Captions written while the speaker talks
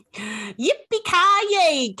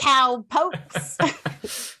Yippee-ki-yay, cowpokes!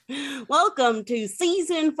 Welcome to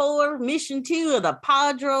Season 4, Mission 2 of the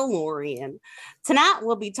Padrolorian. Tonight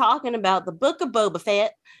we'll be talking about the Book of Boba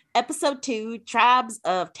Fett, Episode 2, Tribes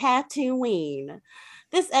of Tatooine.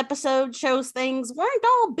 This episode shows things weren't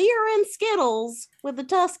all beer and Skittles with the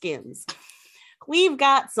Tuskens. We've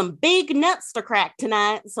got some big nuts to crack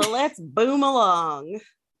tonight, so let's boom along.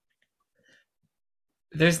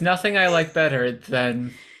 There's nothing I like better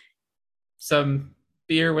than some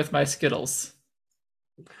beer with my Skittles.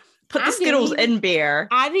 Put the Skittles in beer.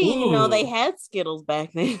 I didn't even know they had Skittles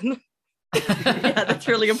back then. Yeah, that's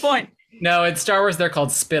a really good point. No, in Star Wars, they're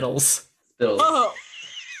called Spittles. Oh,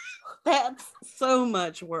 that's so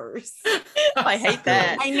much worse. I hate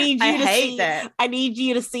that. I need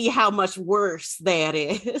you to see how much worse that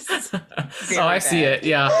is. Oh, I see it.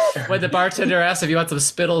 Yeah. When the bartender asks if you want some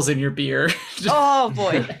Spittles in your beer. Oh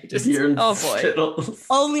boy. Oh boy. Spittles.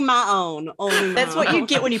 Only my own. That's what you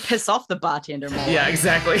get when you piss off the bartender more. Yeah,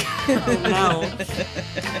 exactly. Oh, no.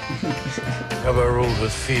 Have I ruled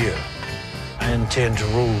with fear? I intend to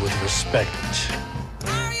rule with respect.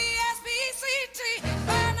 R-E-S-P-E-C-T,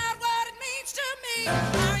 find out what it means to me.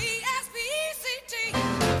 R-E-S-P-E-C-T,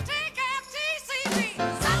 take F-T-C-T.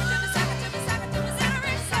 Sock it to me, sock it to me, sock it to me,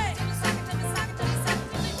 Irish way. Sock it to me, sock it to me, sock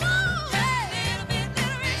it to me. Woo! Yeah, little bit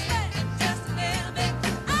Irish way, just a little bit.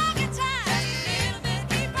 I'll get tired, little bit.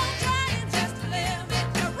 Keep on trying, just a little bit.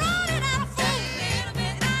 You're running out of food, little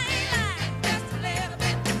bit. I ain't lying, just a little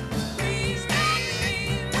bit.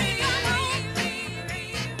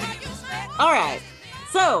 All right.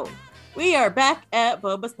 So we are back at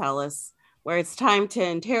Boba's palace, where it's time to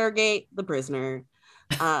interrogate the prisoner.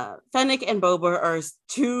 Fennec and Boba are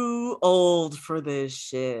too old for this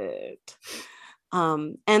shit.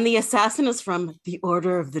 And the assassin is from the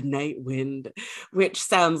Order of the Night Wind, which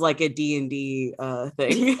sounds like a D&D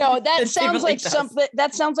thing. No, that sounds like something.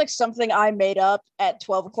 That sounds like something I made up at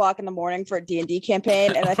 12 o'clock in the morning for a D&D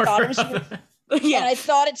campaign, and I thought it was. Yeah, and I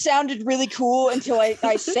thought it sounded really cool until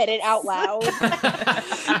I said it out loud.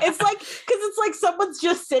 It's like, because it's like someone's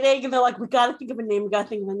just sitting and they're like, we gotta think of a name.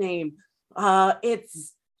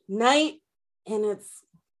 It's night and it's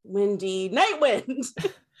windy. Night Wind.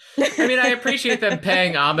 I mean, I appreciate them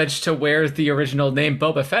paying homage to where the original name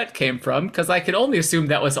Boba Fett came from, because I can only assume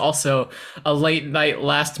that was also a late night,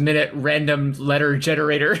 last minute random letter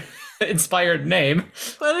generator inspired name.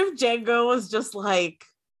 What if Django was just like,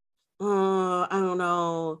 I don't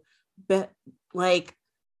know,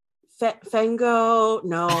 Fengo,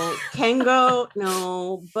 no, Kengo,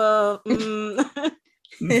 no,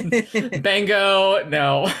 Bango,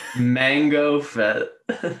 no. Mango Fett.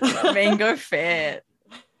 Mango Fett.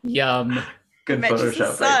 Yum. Good It matches Photoshop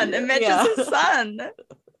his son. idea. It matches Yeah. his son.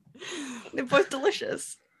 They're both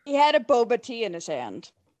delicious. He had a boba tea in his hand.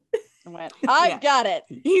 I went, I've got it.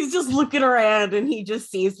 He's just looking around and he just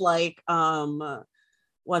sees like,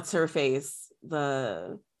 what's her face?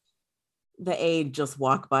 The aide just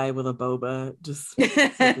walk by with a boba, just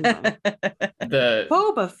sitting down. The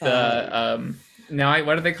Boba Fett.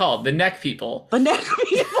 what are they called? The neck people. The neck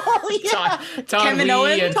people, yeah. Ton Kevin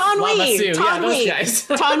Owens? and Tonwee, Lamasu. Yeah, those Tonwee. guys.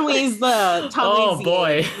 Tonwee's the Oh, Tonwee's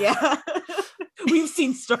boy. the- yeah. We've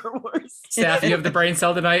seen Star Wars. Staff, you have the brain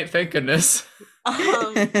cell tonight. Thank goodness.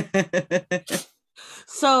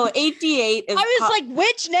 So 88 is I was like,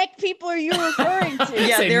 which neck people are you referring to?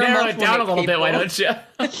 Yeah, Say, there are narrow it multiple down a neck little bit, why people. don't you?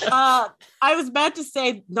 I was about to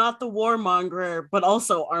say not the warmonger, but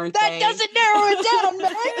also aren't That they? doesn't narrow it down,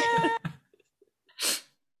 man.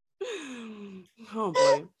 Oh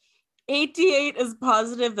boy. 88 is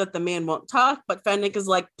positive that the man won't talk, but Fennec is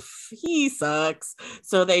like, he sucks.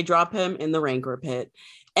 So they drop him in the Rancor pit.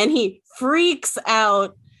 And he freaks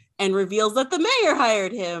out and reveals that the mayor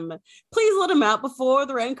hired him. Please let him out before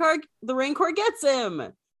the Rancor gets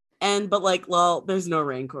him. But like, well, there's no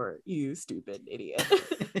Rancor, you stupid idiot.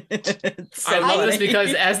 I love this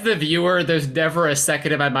because as the viewer, there's never a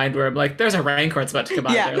second in my mind where I'm like, there's a Rancor that's about to come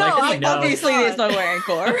out there. No, Like, no. obviously there's no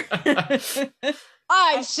Rancor.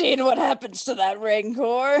 I've seen what happens to that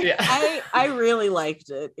Rancor. Yeah. I really liked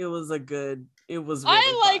it. It was really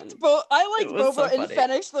I liked fun. I liked It was so Boba and funny.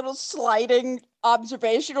 Fennec's little sliding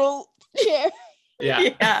observational chair. Yeah.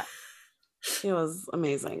 Yeah. It was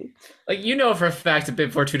amazing. Like, you know for a fact that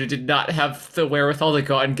Bib Fortuna did not have the wherewithal to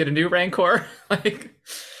go out and get a new Rancor. And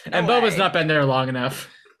Boba's way. not been there long enough.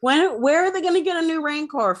 Where are they going to get a new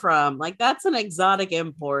Rancor from? Like, that's an exotic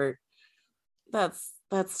import. That's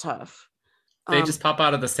tough. They just pop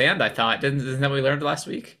out of the sand, I thought. Isn't that what we learned last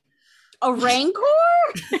week? A Rancor?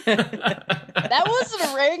 That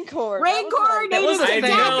wasn't a Rancor. Rancor that was native a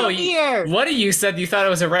to I know. Dathomir. One of you said you thought it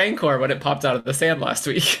was a Rancor when it popped out of the sand last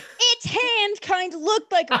week. Its hand kind of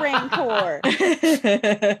looked like a Rancor.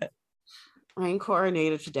 Rancor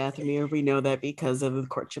native to Dathomir. We know that because of the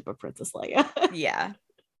courtship of Princess Leia. Yeah.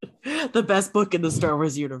 The best book in the Star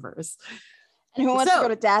Wars universe. And who wants to So- go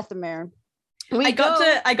to Dathomir? I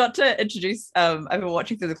got to introduce I've been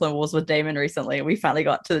watching through the Clone Wars with Damon recently, and we finally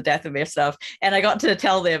got to the Dathomir stuff, and I got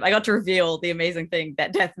to reveal the amazing thing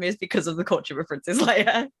that Dathomir is because of the courtship of Princess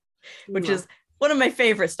Leia, which is one of my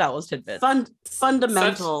favorite Star Wars tidbits.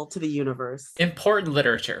 Fundamental to the universe. Important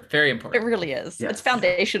literature. Very It important. really is. Yeah. It's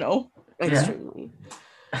foundational. Extremely.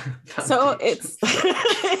 So it's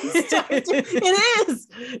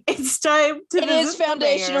it's time to It is visit the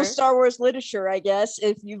foundational mayor. Star Wars literature, I guess,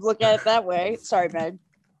 if you look at it that way. Sorry, Meg.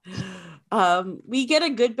 We get a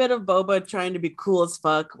good bit of Boba trying to be cool as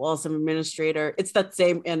fuck while some administrator. It's that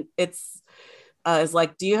same, and it's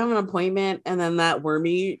like, do you have an appointment? And then that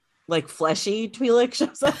wormy, like fleshy Twi'lek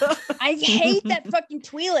shows up. I hate that fucking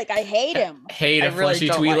Twi'lek. I hate him. Hate I a really fleshy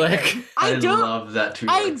don't like Twi'lek. I don't. love that tweet.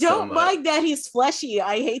 I don't mind that he's fleshy.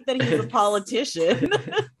 I hate that he's a politician.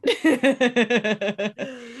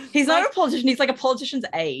 He's not a politician. He's like a politician's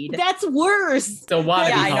aide. That's worse. The wannabe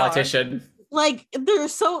Yeah, I know. politician. Like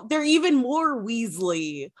they're even more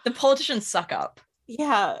Weasley. The politicians suck up.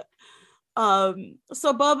 Yeah.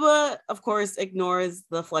 So Bubba, of course, ignores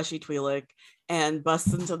the fleshy Twi'lek and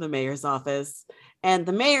busts into the mayor's office. And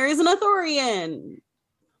the mayor is an Ithorian.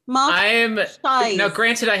 I'm now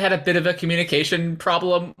granted I had a bit of a communication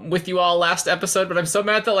problem with you all last episode, but I'm so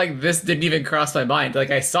mad that like this didn't even cross my mind.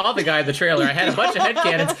 Like I saw the guy in the trailer, I had a bunch of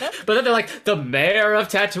headcanons, but then they're like the mayor of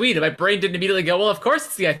Tatooine, and my brain didn't immediately go, well, of course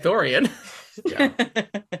it's the Ithorian.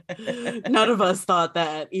 None of us thought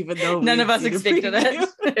that, even though None we'd of us seen a expected preview.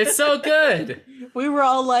 it. It's so good. We were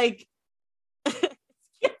all like,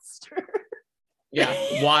 yes, sir. Yeah,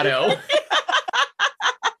 Watto.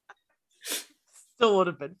 Still would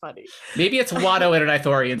have been funny. Maybe it's Watto in an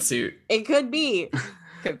Ithorian suit. It could be.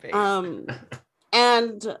 Could be. And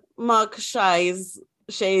Mok Shaiz,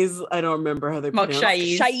 I don't remember how they Mok pronounce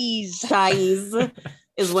it. Shaiz. Shaiz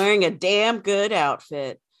is wearing a damn good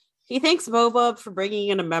outfit. He thanks Boba for bringing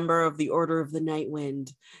in a member of the Order of the Night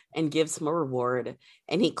Wind and gives him a reward.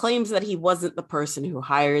 And he claims that he wasn't the person who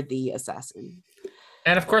hired the assassin.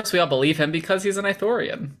 And of course we all believe him because he's an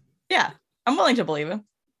Ithorian. Yeah, I'm willing to believe him.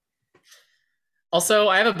 Also,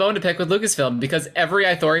 I have a bone to pick with Lucasfilm because every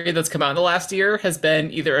Ithorian that's come out in the last year has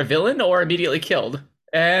been either a villain or immediately killed.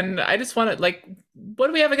 And I just want to, like, what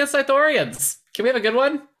do we have against Ithorians? Can we have a good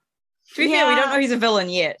one? To be fair, we don't know he's a villain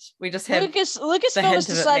yet. We just have Lucasfilm hint has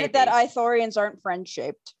of it, decided that maybe. Ithorians aren't friend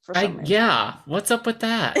shaped for some reason. Yeah, what's up with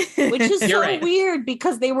that? Which is You're so right. weird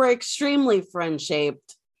because they were extremely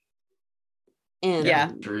friend-shaped in, Yeah.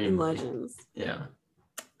 in Legends. Yeah.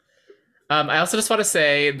 I also just want to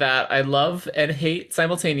say that I love and hate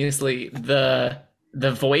simultaneously the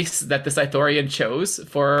voice that this Ithorian chose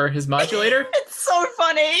for his modulator. It's so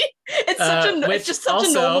funny. It's Which just such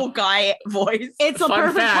also- a normal guy voice. It's a Fun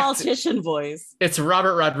perfect fact. politician voice. It's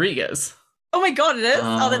Robert Rodriguez. Oh my god, it is.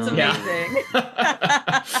 Oh, that's Yeah. amazing.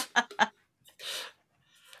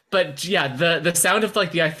 But yeah, the sound of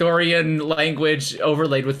like the Ithorian language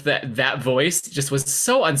overlaid with that voice just was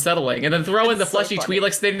so unsettling. And then throw in the It's so fleshy funny.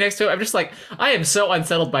 Twi'lek standing next to it. I'm just like, I am so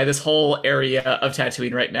unsettled by this whole area of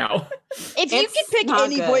Tatooine right now. If you It's could pick not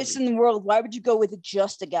any good. voice in the world, why would you go with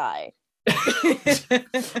just a guy? Well, it's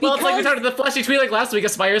like we talked about the fleshy Twi'lek last week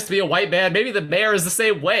aspires to be a white man. Maybe the mayor is the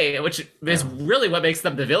same way, which is really what makes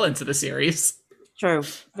them the villains of the series. True.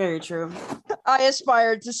 Very true. I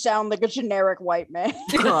aspired to sound like a generic white man.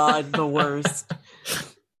 God, the worst.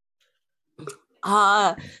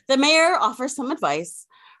 The mayor offers some advice.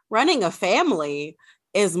 Running a family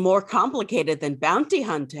is more complicated than bounty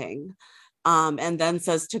hunting. And then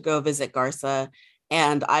says to go visit Garza.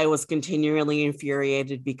 And I was continually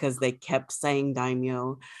infuriated because they kept saying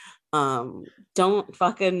daimyo. Don't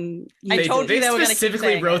fucking. I told you they they were gonna keep specifically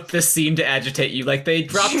saying wrote it. this scene to agitate you. Like they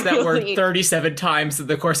dropped that word Truly. 37 times in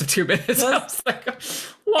the course of 2 minutes. I was like,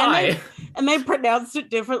 why? And they pronounced it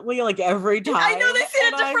differently like every time. I know they said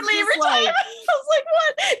it And I'm differently just every like, time. I was like,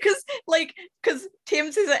 what? Because Tim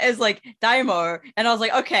says it as like Daimo, and I was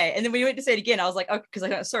like, okay. And then when you went to say it again, I was like, okay, because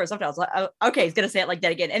I saw it something. I was like, oh, okay, he's gonna say it like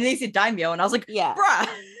that again. And then he said Daimyo, and I was like, Yeah. bruh,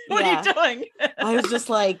 what Yeah. are you doing? I was just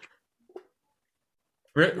like,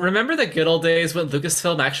 Remember the good old days when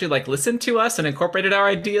Lucasfilm actually like listened to us and incorporated our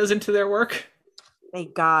ideas into their work? They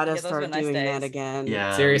gotta those were start nice doing that days. again.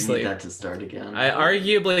 Yeah, Seriously. we need that to start again.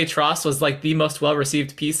 Arguably, Tross was like the most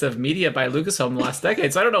well-received piece of media by Lucasfilm in the last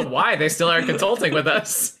decade, so I don't know why they still aren't consulting with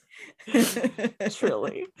us.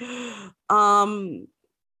 Truly.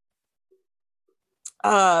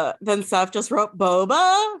 Then Seth just wrote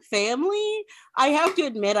Boba family. I have to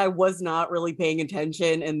admit I was not really paying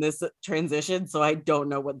attention in this transition, so I don't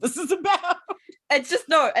know what this is about. It's just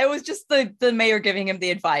it was just the mayor giving him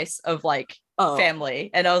the advice of like family,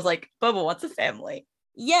 and I was like, Boba, what's a family?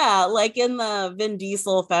 Yeah, like in the Vin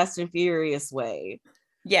Diesel Fast and Furious way.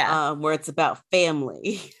 Yeah, where it's about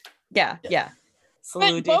family. yeah. But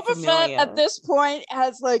Salute de Boba Fett familia. at this point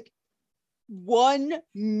has like one,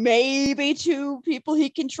 maybe two people he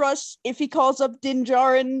can trust if he calls up Din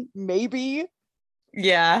Djarin, maybe.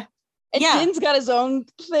 Yeah. And Yeah. Din's got his own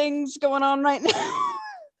things going on right now.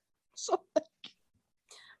 So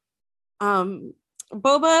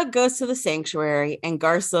Boba goes to the sanctuary and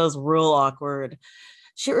Garsa's real awkward.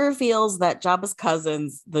 She reveals that Jabba's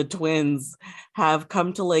cousins, the twins, have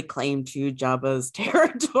come to lay claim to Jabba's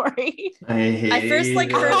territory. I first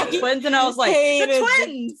like heard the twins and I was like, the Hated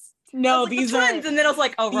twins. No, Like, these the are twins, and then I was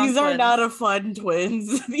like, oh, wrong these are twins. not a fun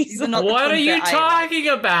twins. These are not the What are twins you that I like. talking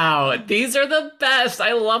about? These are the best.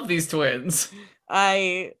 I love these twins.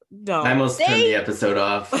 I don't. I almost turned the episode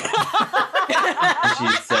off. When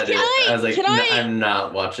she said it. I was like, I'm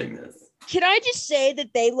not watching this. can I just say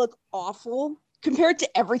that they look awful compared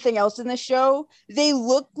to everything else in the show? They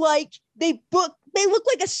look like they look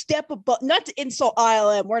like a step above, not to insult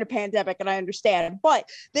ILM, we're in a pandemic and I understand, but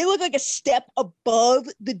they look like a step above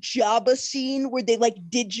the Jabba scene where they like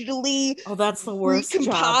digitally that's the worst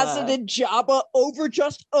recomposited Jabba over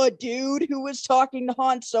just a dude who was talking to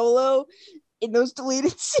Han Solo in those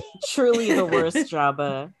deleted scenes. Truly the worst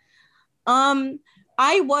Jabba.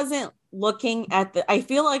 I wasn't looking at I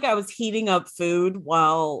feel like I was heating up food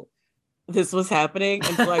while this was happening,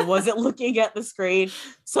 and so I wasn't looking at the screen.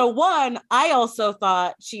 So one, I also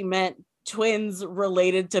thought she meant twins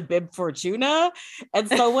related to Bib Fortuna. And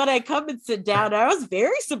so when I come and sit down, I was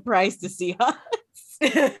very surprised to see us.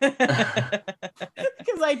 Because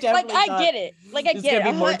I definitely I get it. Like I there's get gonna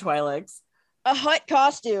it. be more Twi'leks. A hut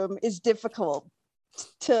costume is difficult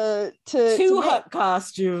to Two make. hut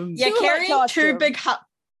costumes. Yeah, Two hut carrying two costumes. big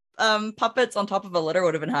puppets on top of a litter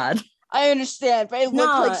would have been hard. I understand, but it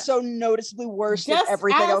looked No. like so noticeably worse than Just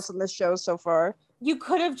everything ask- else in this show so far. You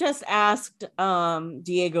could have just asked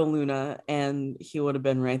Diego Luna and he would have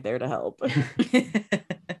been right there to help.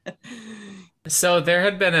 So there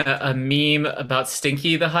had been a meme about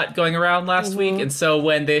Stinky the Hut going around last week, and so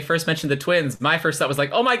when they first mentioned the twins, my first thought was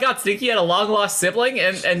like, oh my god, Stinky had a long-lost sibling,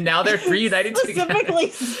 and now they're reunited together.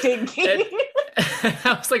 Specifically Stinky.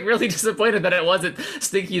 I was like really disappointed that it wasn't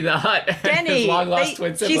Stinky the Hut, and his Jenny, long-lost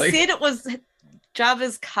twin she sibling. said it was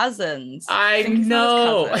Jabba's cousins. I Stinky's not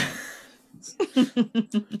know. his cousin.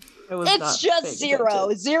 It's just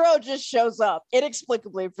Zero. Zero just shows up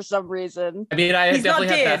inexplicably for some reason. I mean, I He's not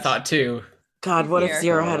definitely had that dead. thought too. God, what if Here.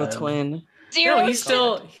 Zero had a twin? Zero. No, he's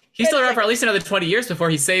still around for at least another 20 years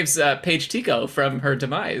before he saves Paige Tico from her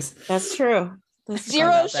demise. That's true. Zero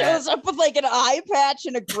about that. shows up with like an eye patch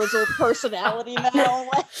and a grizzled personality now.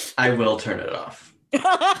 I will turn it off.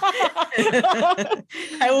 I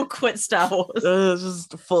will quit Star Wars.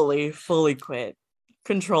 Just fully quit.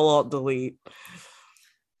 Control Alt Delete.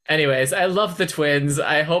 Anyways, I love the twins.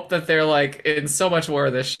 I hope that they're like in so much more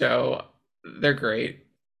of this show. They're great.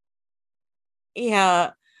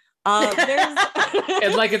 Yeah. There's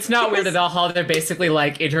And like it's not weird at all how they're basically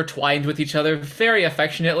like intertwined with each other very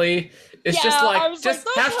affectionately. It's Yeah, just I like was just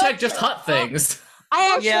like, those hashtag huts just are hut things.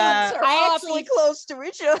 I actually Yeah. Are I awfully actually close to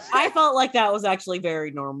each other. I felt like that was actually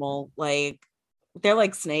very normal. Like they're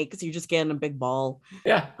like snakes. You just get in a big ball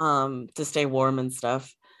Yeah. to stay warm and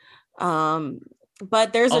stuff.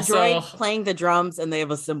 But there's Also- a droid playing the drums and they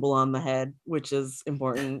have a symbol on the head, which is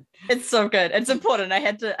important. It's so good. It's important. I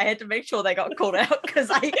had to make sure they got called out because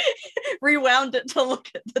I rewound it to look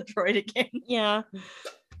at the droid again. Yeah,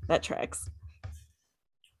 that tracks.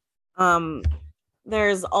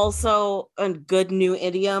 There's also a good new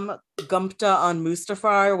idiom, Gumpta on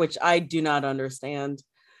Mustafar, which I do not understand.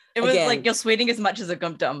 It was Again. like you're sweating as much as a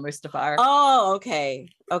Gumpta on Mustafar. Oh, okay.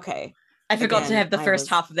 I forgot to again, have the I first was-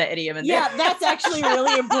 half of that idiom in Yeah, there. that's actually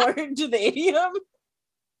really important to the idiom.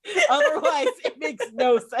 Otherwise, it makes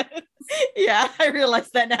no sense. Yeah, I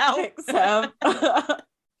realized that now. Except,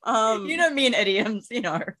 You know me and idioms, you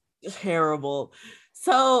know. terrible.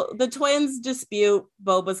 So the twins dispute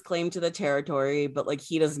Boba's claim to the territory, but like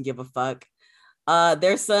he doesn't give a fuck.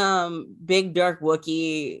 There's some big dark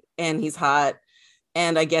Wookiee and he's hot,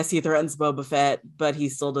 and I guess he threatens Boba Fett, but he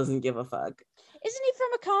still doesn't give a fuck. Isn't he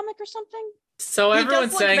from a comic or something? So He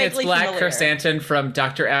everyone's does look saying it's vaguely Black familiar. Chrysanthemum from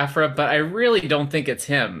Dr. Aphra, but I really don't think it's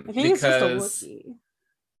him I think it's just a because Wookiee.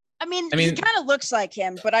 I mean, I he mean, kind of looks like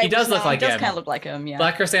him, but I he does was look not- like Does him. kind of look like him, yeah.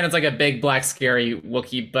 Black Chrysanthemum's like a big black scary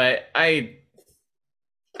Wookiee, but I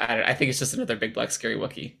think it's just another big black scary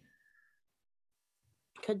Wookiee.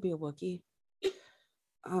 Could be a Wookiee.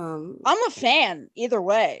 I'm a fan either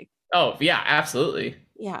way. Oh yeah, absolutely.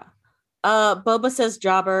 Yeah. Boba says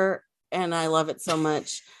jobber, and I love it so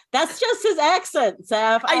much. That's just his accent,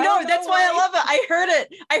 Saf. I know, don't that's why I why. love it. I heard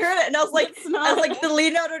it, and I was like, It's not. the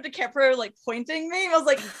Leonardo DiCaprio like pointing me. I was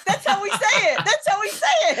like, that's how we say it. That's how we say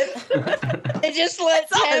it. They just let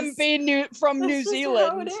That's him us. be from New That's just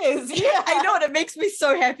Zealand. how it is. Yeah, I know, and it makes me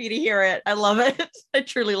so happy to hear it. I love it. I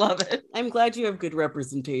truly love it. I'm glad you have good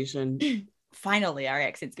representation. Finally, our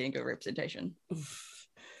accent's getting good representation.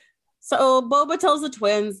 So Boba tells the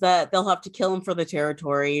twins that they'll have to kill him for the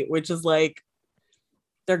territory, which is like,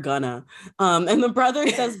 they're gonna. And the brother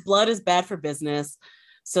says blood is bad for business,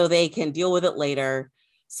 so they can deal with it later.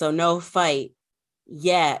 So no fight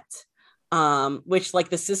yet. Which like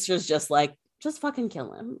the sister's just like, just fucking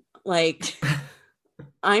kill him. Like,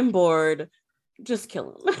 I'm bored. Just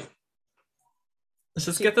kill him. Let's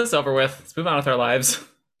just get this over with. Let's move on with our lives.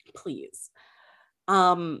 Please.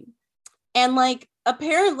 And like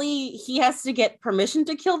apparently he has to get permission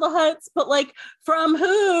to kill the Hutts, but like from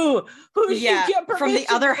who? Who should Yeah, get permission from the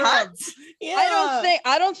other Hutts. Yeah.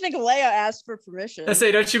 I don't think Leia asked for permission. I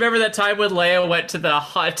say, don't you remember that time when Leia went to the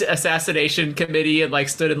Hutt assassination committee and like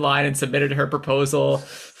stood in line and submitted her proposal?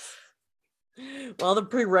 Well, the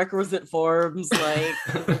prerequisite forms, like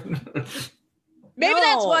Maybe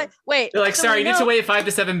that's No. why. Wait, They're like, So sorry, we you need to know- wait 5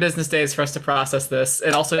 to 7 business days for us to process this.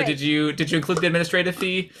 And also, Wait. did you include the administrative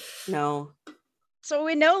fee? no. so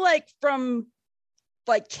we know like from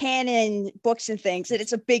like canon books and things that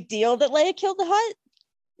it's a big deal that Leia killed the Hutt.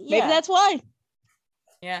 Maybe Yeah. that's why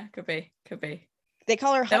Yeah, could be. they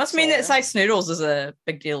call her. That must mean that Sice Noodles is a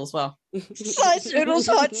big deal as well. Size Noodles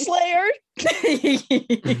Hutt Slayer.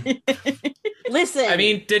 Listen. I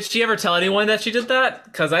mean, did she ever tell anyone that she did that?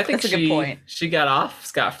 Because I think That's a good point. she got off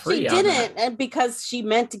scot-free. she on that. didn't, and because she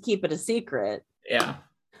meant to keep it a secret. Yeah.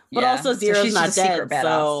 But Yeah, also so Zero's she's not just a secret dead. badass.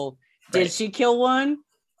 So did Right. she kill one?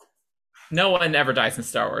 No one ever dies in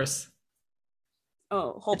Star Wars.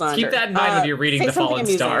 Oh, hold on. Keep that in mind when you're reading say The something Fallen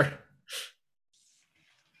amusing. Star.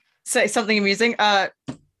 Say something amusing.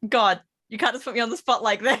 God, you can't just put me on the spot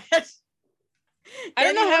like that. I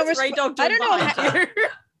don't know how we're Ray spo- Dog I don't know behind you.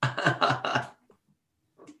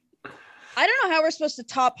 I don't know how we're supposed to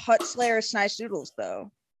top Hutt Slayer Snice Noodles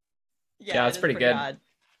though. Yeah, it it's is pretty good. hard.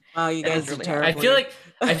 Wow, you That guys is are really terrible.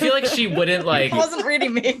 I feel like she wouldn't like It wasn't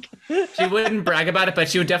reading me. she wouldn't brag about it, but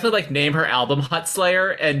she would definitely like name her album Hutt Slayer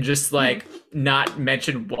and just like not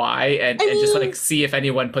mention why and, I and just mean- like see if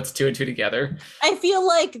anyone puts 2 and 2 together. I feel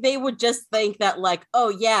like they would just think that, like, oh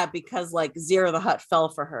yeah, because like Zero the Hutt fell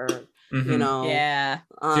for her, you Mhm. know. Yeah.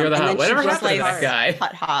 Zero the and Hutt. then she Whatever broke happened to her that heart.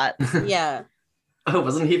 guy? Hot. Yeah, Oh,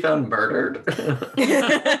 wasn't he found murdered?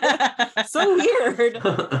 so weird.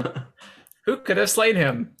 Who could have slain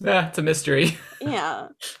him? It's a mystery. Yeah.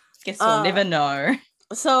 Guess we'll never know.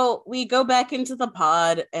 So we go back into the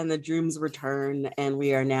pod, and the Drooms return, and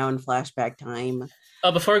we are now in flashback time.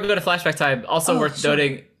 Oh, before we go to flashback time, also Oh, worth sure.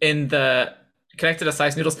 noting in the connected to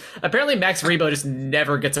Size Noodles, apparently Max Rebo just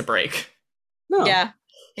never gets a break. No. Yeah.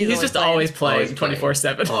 He's just always playing Always playing.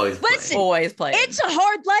 24/7. Always playing. Listen, Always playing. It's a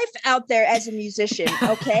hard life out there as a musician,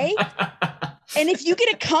 okay? And if you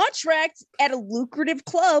get a contract at a lucrative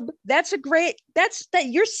club, that's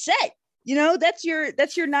you're set. You know, that's your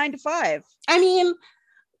 9 to 5. I mean,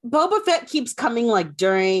 Boba Fett keeps coming like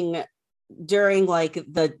during like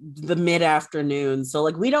the mid afternoon, so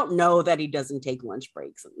like we don't know that he doesn't take lunch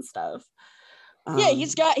breaks and stuff. Yeah,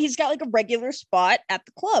 he's got like a regular spot at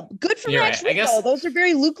the club. Good for You're Max right. I guess- Rebo. Those are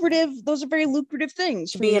very lucrative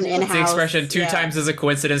things. To be an What's the in-house, expression? 2 yeah. times is a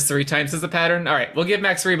coincidence, 3 times is a pattern. All right, we'll give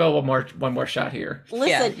Max Rebo one more shot here.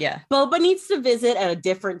 Listen, yeah. Boba needs to visit at a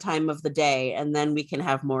different time of the day, and then we can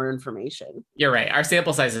have more information. You're right. Our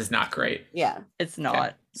sample size is not great. Yeah. It's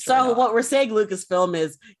not. It's So really what we're saying, Lucasfilm,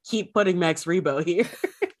 is keep putting Max Rebo here.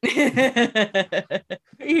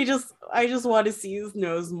 not. I just want to see his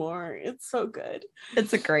nose more. It's so good.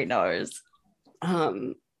 It's a great nose.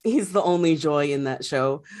 He's the only joy in that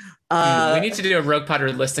show. We need to do a Rogue Pod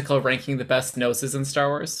listicle ranking the best noses in Star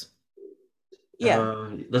Wars. Yeah.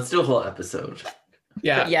 Let's do a whole episode.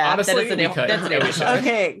 Yeah, Yeah, honestly, that is we an- could. that's an Yeah, we episode. should.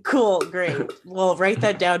 Okay, cool, great. We'll write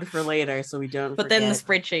that down for later so we don't But then the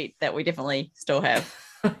forget. spreadsheet that we definitely still have.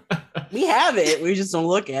 We have it. We just don't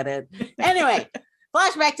look at it. Anyway,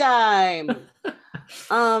 flashback time.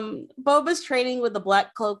 Boba's training with the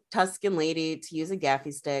black cloak Tusken lady to use a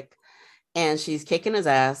gaffy stick, and she's kicking his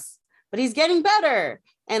ass, but he's getting better.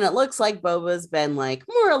 And it looks like Boba's been like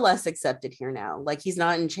more or less accepted here now. Like he's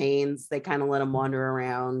not in chains. They kind of let him wander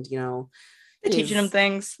around, you know. They're teaching him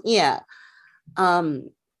things. Yeah.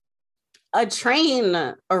 A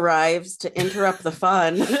train arrives to interrupt the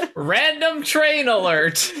fun. Random train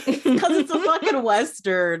alert. Because it's a fucking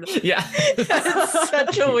Western. Yeah. It's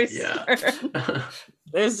such a Western. Yeah.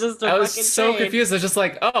 There's just a I was fucking so train. confused. I was just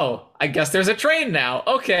like, oh, I guess there's a train now.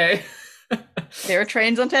 Okay. There are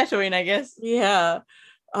trains on Tatooine, I guess. Yeah.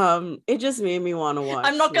 It just made me want to watch.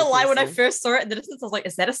 I'm not gonna lie, when I Listen. first saw it in the distance, I was like,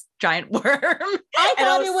 is that a giant worm? I And I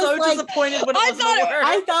thought was it was so like disappointed when it I wasn't thought a it- worm.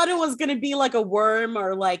 I thought it was gonna be like a worm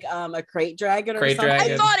or like a crate dragon or Crate something.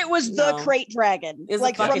 dragon. I thought it was the No. crate dragon, It's a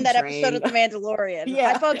like from fucking that train. episode of The Mandalorian.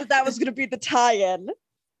 Yeah. I thought that was going to be the tie-in.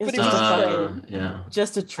 It's But it was just a a train. Yeah.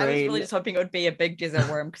 Just a I was train. really just hoping it would be a big desert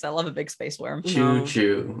worm because I love a big space worm. Choo No.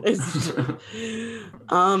 choo. It's-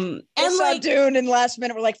 And and like Dune in last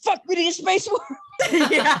minute we're like, fuck, we need a space worm.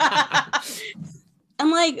 Yeah. and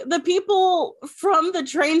like the people from the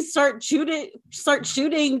train start shooting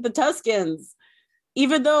the Tuskens,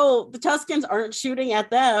 even though the Tuskens aren't shooting at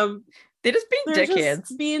them. They're just being They're dickheads.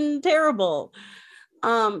 just being terrible.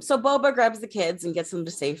 So Boba grabs the kids and gets them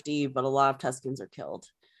to safety, but a lot of Tuskens are killed.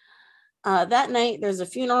 That night, there's a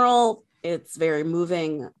funeral. It's very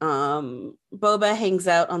moving. Boba hangs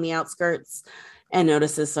out on the outskirts and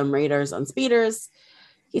notices some raiders on speeders.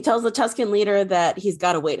 He tells the Tusken leader that he's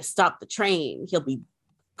got a way to stop the train.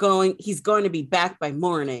 He's going to be back by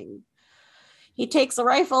morning. He takes a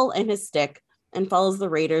rifle and his stick and follows the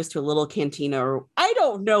raiders to a little cantina. Or I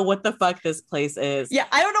don't know what the fuck this place is. Yeah,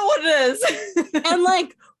 I don't know what it is. And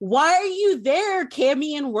like, why are you there,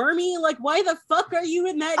 Cammy and Wormy? Like, why the fuck are you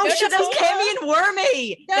in that? Oh shit, that's cantina? Cammy and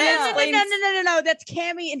Wormy. No, That no, explains- no. That's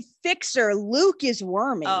Cammy and Fixer. Luke is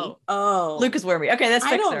Wormy. Oh, Oh, Luke is Wormy. Okay, that's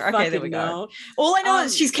I don't Fixer. Okay, there we fucking go. know. All I know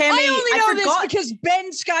is she's Cammy. I only know forgot. this because Ben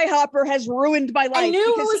Skyhopper has ruined my life. knew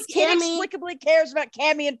it because was he Cammy. inexplicably cares about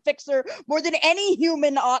Cammy and Fixer more than any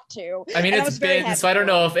human ought to. I mean, And I it's was very been, happy so I don't for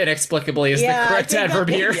know if inexplicably is Yeah, the I correct think that adverb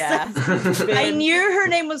here. makes Yeah. sense. I knew her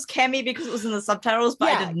name was Cammy because it was in the subtitles, but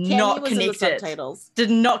I did Cammy not was in the connect it. subtitles. Did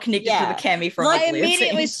not connect it Yeah. to the Cammy from Like, I Ugly, it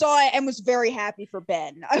immediately seems. saw it and was very happy for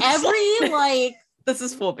Ben. I was like, Every like This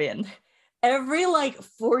is for Ben. every like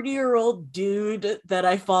 40-year-old dude that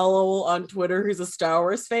I follow on Twitter who's a Star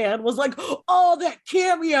Wars fan was like, oh, that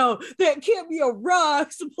cameo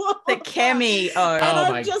rocks. Blah, blah, The blah. Cammy. And Oh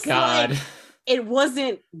I'm my just god. like, it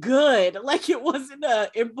wasn't good. Like it wasn't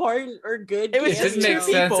important or good. It was It just didn't two make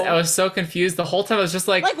sense. people. I was so confused the whole time. I was just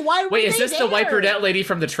like, why were wait, is they this the white there? brunette lady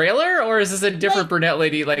from the trailer? Or is this a different Like, brunette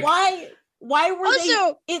lady? Like, Why were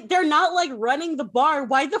Also- they're not like running the bar.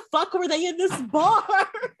 Why the fuck were they in this bar?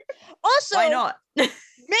 also, Why not? making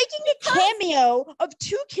a cameo of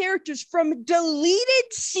two characters from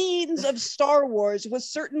deleted scenes of Star Wars was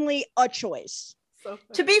certainly a choice.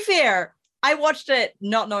 To be fair, I watched it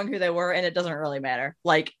not knowing who they were, and it doesn't really matter.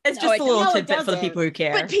 Like, it's No, just it a little doesn't. No, it tidbit for the doesn't. people who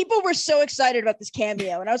care. But people were so excited about this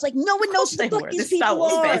cameo, and I was like, no one knows who the they fuck were. these They're Star people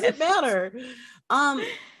Wars are. fans. Doesn't matter.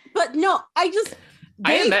 But no,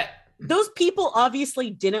 those people obviously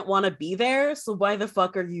didn't want to be there, so why the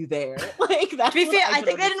fuck are you there? Like that's to be what fair, I don't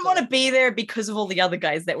think they didn't want to understand. be there because of all the other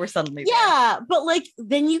guys that were suddenly there. Yeah, but like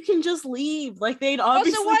then you can just leave. Like they'd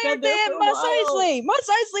obviously Also, why been aren't they there at for a Mos while. Eisley? Mos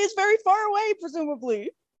Eisley is very far away, presumably.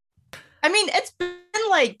 I mean, it's been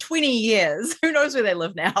like 20 years. Who knows where they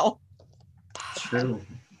live now? True.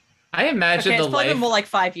 I imagine Okay, it's the probably life. been more like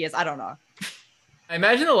 5 years. I don't know. I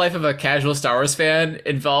imagine the life of a casual Star Wars fan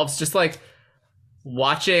involves just like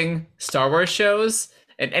watching Star Wars shows,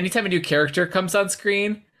 and anytime a new character comes on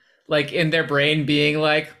screen, like in their brain being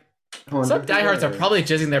like, some diehards are probably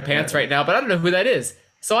jizzing their pants right now, but I don't know who that is,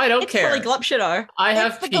 so I don't It's care. probably Glup Shitter. I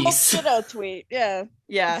have It's the Gulp peace. Shido tweet. Yeah.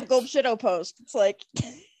 Yeah. The Gulp Shido post. It's like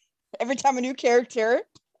every time a new character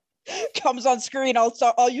comes on screen, all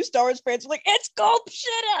you Star Wars fans are like, it's Gulp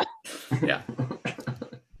Shido. Yeah.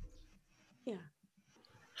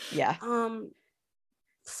 Yeah.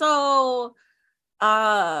 So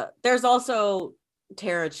there's also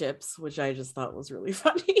Terra chips, which I just thought was really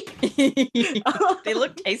funny. They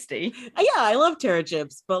look tasty. Yeah, I love Terra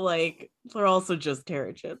chips, but like they're also just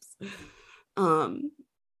Terra chips.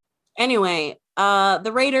 Anyway,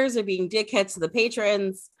 the Raiders are being dickheads to the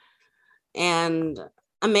patrons, and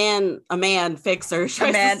a man Fixer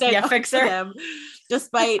tries man, to stand yeah, up to Fixer. them,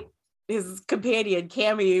 despite his companion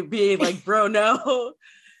Cammy being like, bro, no,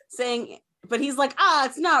 saying, but he's like,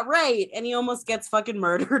 it's not right, and he almost gets fucking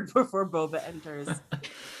murdered before Boba enters.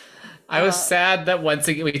 I was sad that once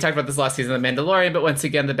again, we talked about this last season of The Mandalorian, but once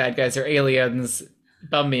again, the bad guys are aliens.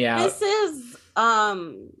 Bum me out. This is,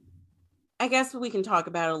 I guess we can talk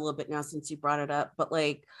about it a little bit now since you brought it up, but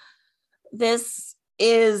like, this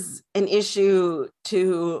is an issue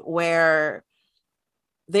to where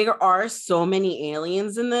there are so many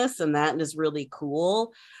aliens in this, and that is really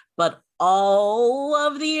cool, but all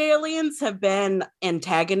of the aliens have been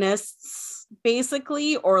antagonists,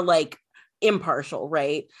 basically, or like impartial,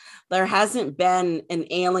 right? There hasn't been an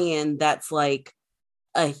alien that's like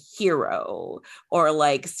a hero or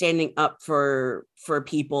like standing up for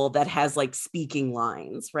people that has like speaking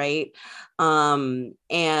lines, right?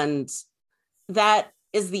 And that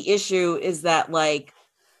is the issue, is that like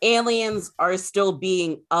aliens are still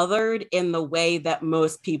being othered in the way that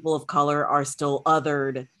most people of color are still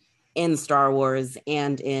othered in Star Wars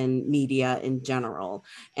and in media in general.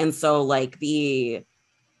 And so like the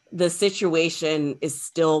situation is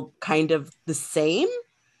still kind of the same,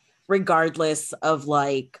 regardless of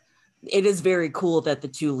like, it is very cool that the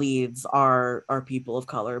two leads are people of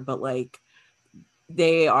color, but like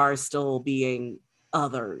they are still being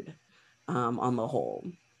othered on the whole.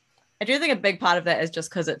 I do think a big part of that is just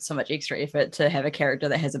because it's so much extra effort to have a character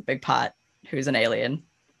that has a big part who's an alien,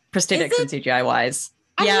 prosthetics and CGI wise.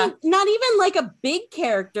 I mean, not even like a big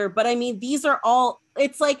character, but I mean, these are all,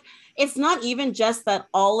 it's like, it's not even just that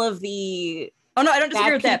all of the Oh no, I don't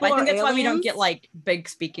disagree with that, but I think that's aliens. why we don't get like big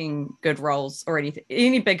speaking good roles or anything.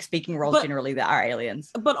 Any big speaking roles But- generally that are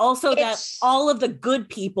aliens. but also that It's- all of the good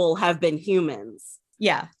people have been humans.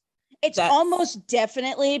 Yeah. It's That's- almost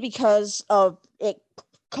definitely because of it.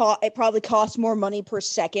 It probably costs more money per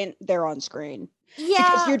second they're on screen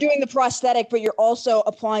because you're doing the prosthetic, but you're also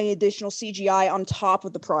applying additional CGI on top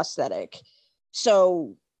of the prosthetic.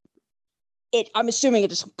 So I'm assuming it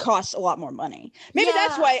just costs a lot more money. Maybe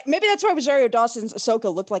that's Yeah. why Rosario Dawson's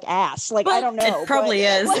Ahsoka looked like ass. Like, I But don't know. It probably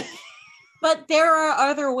is. But there are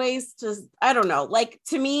other ways to, I don't know, like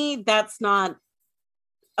to me, that's not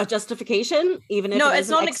a justification, even if No, it it's is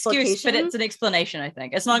not an excuse, but explication. it's an explanation, I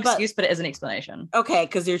think. It's not an But- excuse, but it is an explanation. Okay,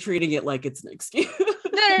 because you're treating it like it's an excuse.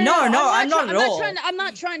 No, I'm not at all. I'm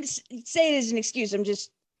not trying to say it as an excuse. I'm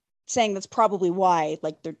just saying that's probably why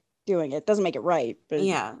like they're doing it. Doesn't make it right, but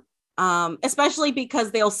Yeah. Especially because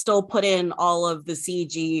they'll still put in all of the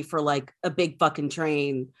CG for like a big fucking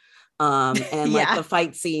train and like Yeah. the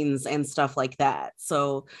fight scenes and stuff like that.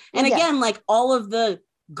 So, and Yeah. again, like all of the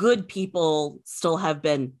good people still have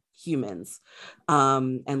been humans.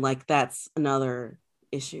 And like that's another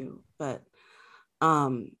issue. But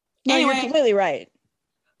no, anyway, you're completely right.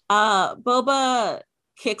 Boba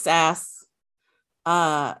kicks ass.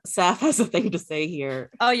 Saf has a thing to say here.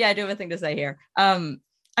 Oh yeah, I do have a thing to say here.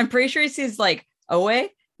 I'm pretty sure he says like Owe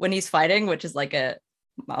when he's fighting, which is like a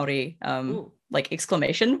Maori Ooh. like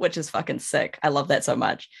exclamation, which is fucking sick. I love that so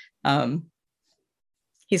much.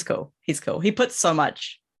 He's cool. He's cool. He puts so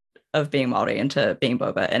much of being Maori into being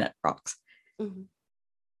Boba, and it rocks. Mhm.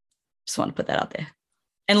 Just want to put that out there.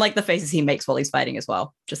 And like the faces he makes while he's fighting as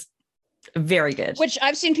well. Just very good. Which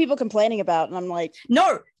I've seen people complaining about, and I'm like,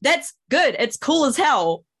 No, that's good. It's cool as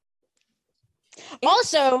hell.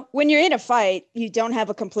 also, when you're in a fight, you don't have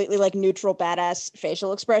a completely like neutral badass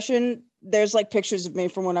facial expression. There's like pictures of me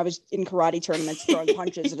from when I was in karate tournaments throwing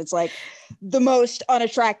punches, and it's like the most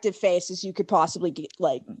unattractive faces you could possibly get.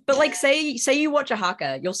 Like, But like say you watch a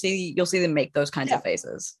haka, you'll see them make those kinds of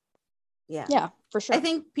faces. Yeah. yeah, for sure. I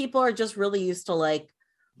think people are just really used to like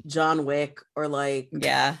John Wick or like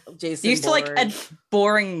Yeah. Jason Used to like Bourne. a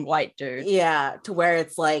boring white dude. Yeah, to where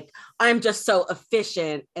it's like I'm just so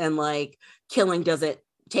efficient and like killing doesn't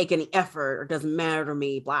take any effort or doesn't matter to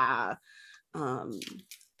me, blah.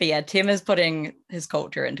 But yeah, Tim is putting his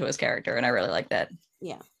culture into his character, and I really like that.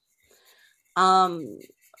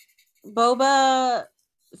 Boba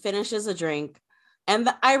finishes a drink, and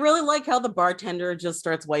I really like how the bartender just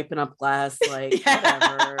starts wiping up glass, like Yeah.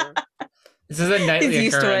 whatever. This is a nightly He's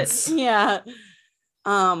used to it. occurrence. Yeah.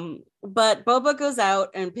 But Boba goes out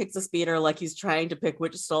and picks a speeder like he's trying to pick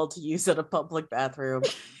which stall to use at a public bathroom.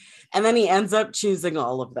 And then he ends up choosing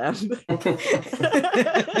all of them.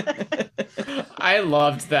 I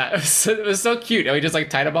loved that. It was so cute. And we just like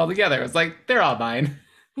tied them all together. It was like, they're all mine.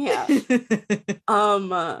 Yeah.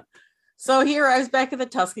 So he arrives back at the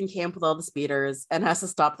Tuscan camp with all the speeders and has to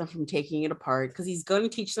stop them from taking it apart because he's going to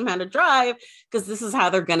teach them how to drive because this is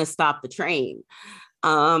how they're going to stop the train.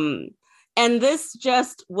 And this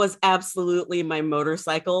just was absolutely my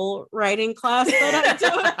motorcycle riding class that I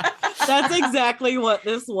took. That's exactly what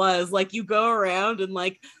this was. Like you go around in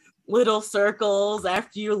like little circles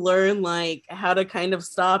after you learn like how to kind of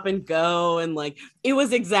stop and go, and like it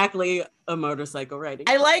was exactly a motorcycle riding.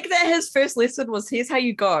 I like that his first lesson was here's how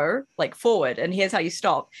you go, like forward, and here's how you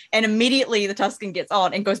stop. And immediately the Tusken gets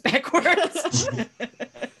on and goes backwards.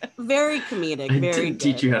 Very comedic. I Very didn't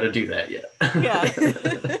teach good. you how to do that yet.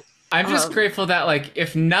 Yeah. I'm just grateful that, like,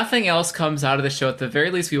 if nothing else comes out of the show, at the very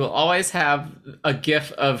least, we will always have a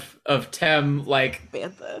gif of Tem, like,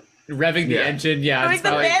 Bantha. revving the Yeah. engine. Yeah, Revving it's the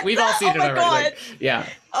not like, we've all Bantha? seen Oh it my already. Like, yeah.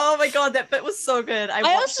 Oh my god, that bit was so good. I I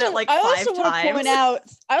watched also, it like I 5 also want to times. point out.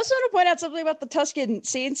 I also want to point out something about the Tusken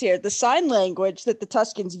scenes here. The sign language that the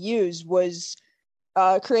Tuskens use was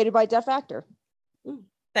created by a deaf actor.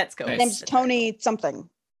 That's cool. Nice. His name's Tony something.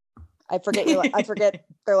 I forget I forget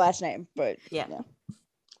their last name, but Yeah. yeah.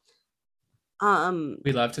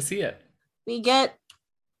 We love to see it. We get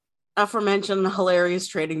aforementioned hilarious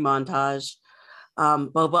training montage.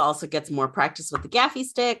 Boba also gets more practice with the gaffy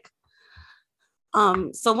stick.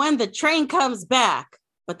 So when the train comes back,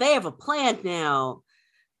 but they have a plan now,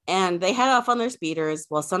 and they head off on their speeders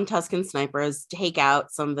while some Tusken snipers take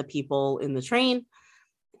out some of the people in the train.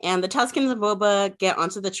 And the Tuskens and Boba get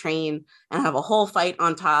onto the train and have a whole fight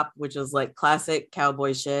on top, which is like classic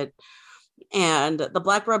cowboy shit. And the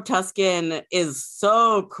Black Robe Tusken is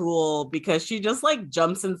so cool because she just like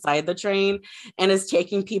jumps inside the train and is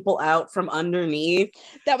taking people out from underneath.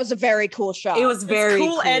 That was a very cool shot. It was very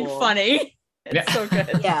It's cool and funny. It's Yeah. so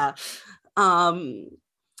good. Yeah.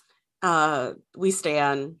 We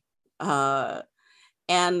stand. And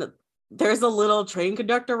there's a little train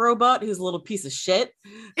conductor robot who's a little piece of shit.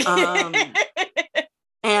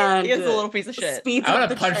 And He is a little piece of shit. speeds I up want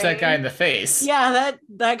the to punch that train. guy in the face. Yeah,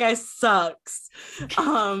 that guy sucks.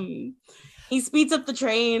 He speeds up the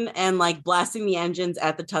train and like blasting the engines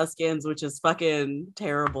at the Tuskens, which is fucking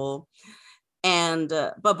terrible. And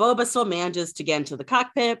but Boba still manages to get into the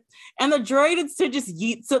cockpit, and the droid instead just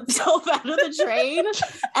yeets himself out of the train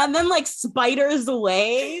and then like spiders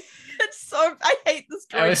away. It's so I hate this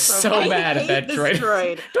droid. I was so I mad at hate that this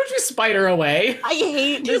droid. Don't you spider away. I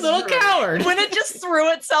hate You this little droid. coward. When it just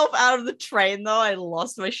threw itself out of the train, though, I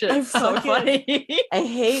lost my shit. I It's so fucking- funny. I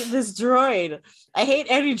hate this droid. I hate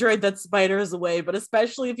any droid that spiders away, but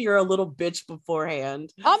especially if you're a little bitch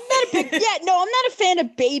beforehand. I'm not a big I'm not a fan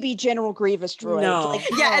of baby General Grievous droid. No. Like,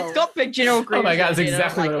 Yeah, it's got big General Grievous. Oh my god, that's in it, I don't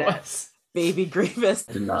exactly like what it that. was. Baby Grievous.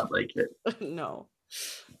 Did not like it. No,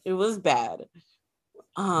 it was bad.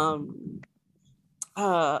 So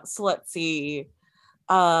let's see.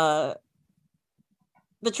 The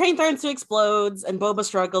train threatens to explodes, and Boba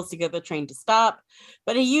struggles to get the train to stop,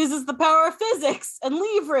 but he uses the power of physics and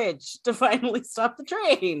leverage to finally stop the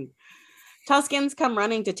train. Tuskens come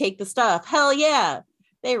running to take the stuff. Hell yeah!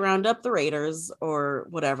 They round up the raiders or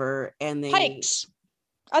whatever, and they pikes.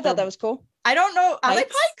 I thought that was cool. I don't know. Are they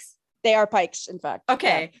Pikes? pikes? They are pikes, in fact.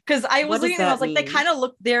 Okay, because I What was does looking at them, I was that like, they mean? kind of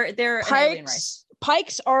look. They're an alien race.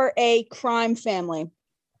 Pikes are a crime family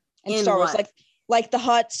in In Star Wars, what? like the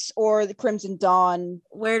Hutts or the Crimson Dawn,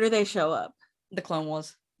 Where do they show up? The Clone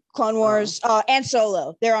Wars. Clone Wars, and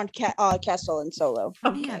Solo. They're on Castle and Solo.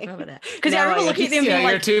 Yeah, I remember that. Because I Now remember I looking at them Yeah, being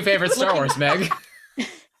your like, two favorite Star Wars, Meg.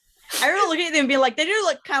 I remember looking at them and being like, they do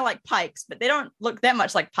look kind of like Pikes, but they don't look that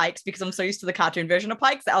much like Pikes because I'm so used to the cartoon version of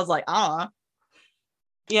Pikes that I was like,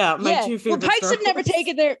 Yeah, my two Well, favorite. Pikes Star have never Wars.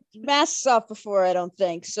 taken their masks off before, I don't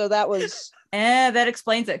think. So that was that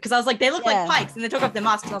explains it. Because I was like, they look Yeah. like Pikes, and they took off their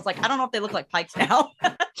masks, and I was like, I don't know if they look like Pikes now.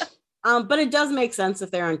 But it does make sense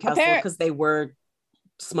if they're on Kessel Appar- because they were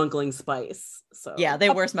smuggling spice. So Yeah, they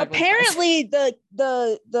were smuggling. spice. apparently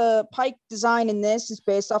the Pike design in this is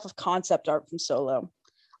based off of concept art from Solo.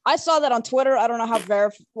 I saw that on Twitter. I don't know how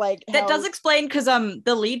That does explain because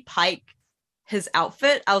the lead Pike, his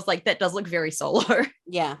outfit, I was like, that does look very Solo.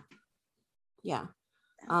 yeah.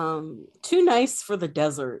 Too nice for the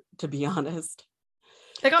desert, to be honest.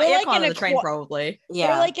 They got They're like aircon on an the train, probably. Yeah.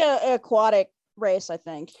 They're like a aquatic race, I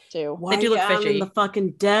think, too. Why do look you out fishy. in the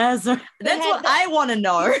fucking desert, That's had what I want to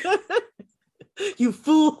know. you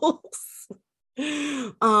fools.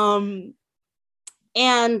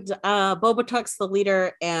 And Boba talks to the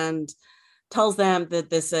leader and tells them that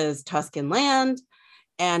this is Tusken land,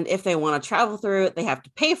 and if they want to travel through it, they have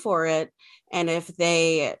to pay for it. And if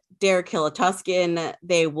they dare kill a Tusken,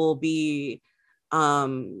 they will be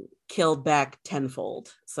killed back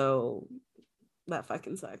tenfold. So that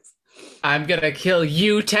fucking sucks. I'm gonna kill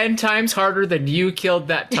you 10 times harder than you killed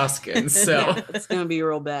that Tusken. So Yeah, it's gonna be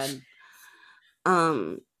real bad.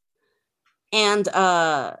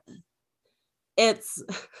 It's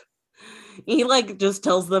he like just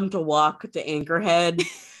tells them to walk to Anchorhead,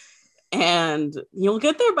 and you'll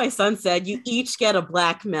get there by sunset. You each get a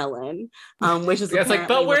black melon, which is it's like, apparently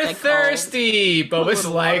but what we're they call thirsty. Boba's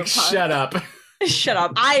little like, water pot. shut up. Shut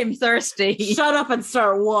up. I am thirsty. Shut up and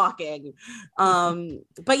start walking.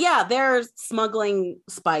 But yeah, they're smuggling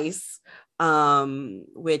spice,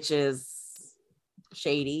 which is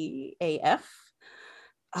shady AF.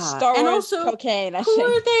 Star and Wars also, cocaine. I who think.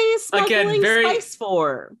 are they smuggling Again, spice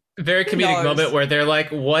for? Very comedic knows? moment where they're like,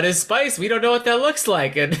 "What is spice? We don't know what that looks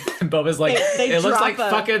like." And Boba's like, They "It looks drop like a-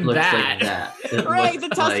 fucking Looks that." like that. It Right,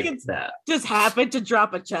 looks the like Tuskens- that. Just happened to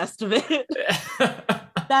drop a chest of it.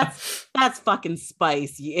 That's fucking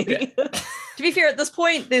spice, yeah. To be fair, at this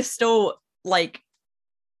point, there's still like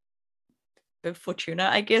Bib Fortuna,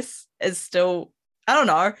 I guess, is still. I don't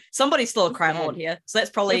know. Somebody's still a crime dead. lord here, so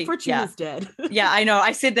that's probably Fortuna's dead. Yeah, I know.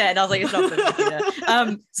 I said that, and I was like, it's not Bib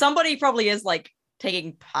Fortuna. Somebody probably is like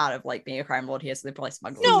taking part of like being a crime lord here, so they're probably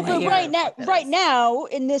smuggling. No, it. but Yeah. right now,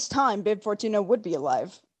 in this time, Bib Fortuna would be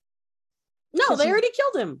alive. No, they already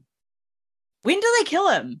killed him. When do they kill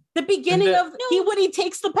him? The beginning The- of when he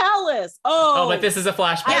takes the palace. Oh, but this is a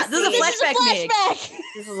flashback. Yeah, this is a see. flashback, Meg.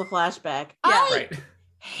 This is a flashback. Yeah. I Right.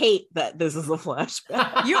 hate that this is a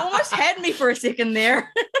flashback. You almost had me for a second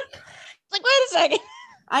there. It's like, wait a second.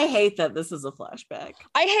 I hate that this is a flashback.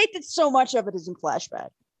 I hate that so much of it is in flashback.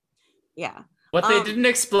 Yeah. What they Um, didn't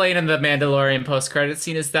explain in the Mandalorian post-credit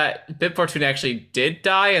scene is that Bib Fortuna actually did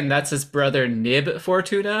die, and that's his brother Nib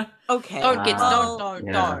Fortuna. Okay. Don't get, Well, don't,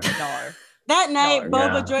 Yeah. no. That night, No.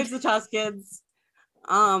 Boba Yeah. joins the Tuskens.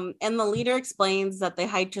 And the leader explains that they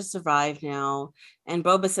hide to survive now. And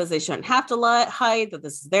Boba says they shouldn't have to hide, that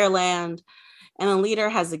this is their land. And the leader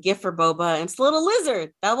has a gift for Boba, and it's a little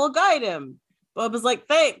lizard that will guide him. Boba's like,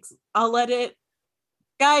 thanks, I'll let it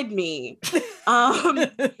guide me. And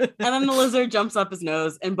then the lizard jumps up his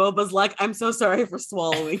nose, and Boba's like, I'm so sorry for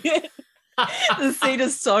swallowing it. The scene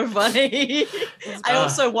is so funny. I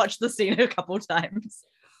also watched the scene a couple times.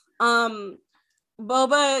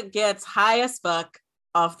 Boba gets high as fuck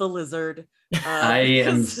off the lizard. I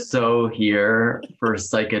am so here for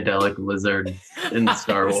psychedelic lizards in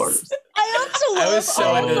Star Wars. I also I love. was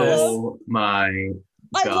so into this. Oh my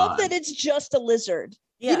I God. love that it's just a lizard.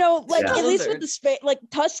 Yeah. You know, like Yeah. at least with the like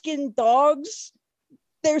Tusken dogs,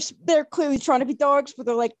 they're clearly trying to be dogs, but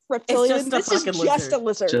they're like reptilian. just a This is fucking just a lizard.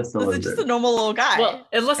 lizard. Just a This is lizard. just a normal little guy. Well,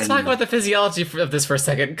 and let's talk And- about the physiology of this for a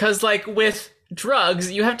second, because like with drugs,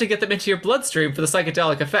 you have to get them into your bloodstream for the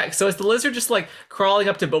psychedelic effect. So is the lizard just like crawling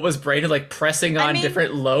up to Boba's brain and like pressing I on mean,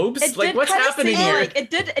 different lobes? it Like did what's kinda happening seem here? like- it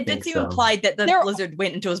did think seem so. implied that the There- lizard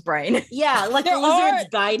went into his brain. Yeah, like There the lizard's are-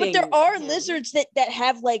 guiding. But there are him. lizards that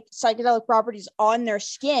have like psychedelic properties on their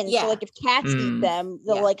skin. Yeah. So like if cats eat Mm. them,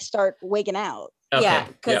 they'll Yeah. like start waking out. Okay, Yeah,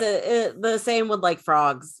 because yep. the same with like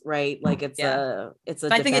frogs, right? Like it's Yeah. it's a.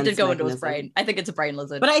 I think it did defense go into his mechanism. brain. I think it's a brain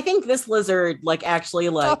lizard. But I think this lizard like actually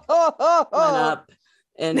like went up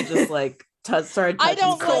and just like started. I touching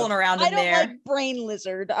don't stuff. crawling around I in don't there. like brain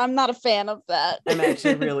lizard. I'm not a fan of that. I'm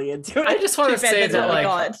actually really into I it. just want Too to bad say that's that all we like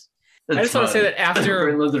got. I just want to say that after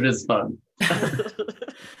Brain lizard is fun.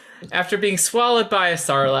 after being swallowed by a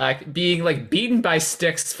sarlacc, being like beaten by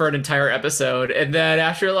sticks for an entire episode, and then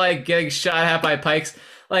after like getting shot at by pikes,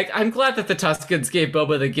 like I'm glad that the Tuskens gave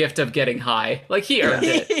Boba the gift of getting high. Like he earned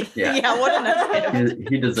it. Yeah. Yeah, what a nice item.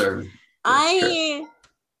 He deserves.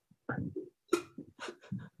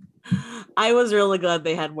 I was really glad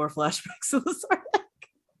they had more flashbacks of the Sarlacc.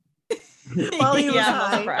 While he was Yeah,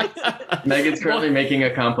 I'm not high. surprised. Megan's currently making a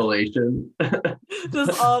compilation.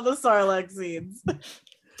 Just all the Sarlacc scenes.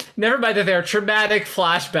 Never mind that they're traumatic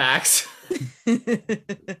flashbacks.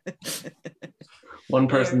 One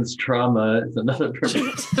person's trauma is another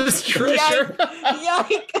person's. It's true. Yike.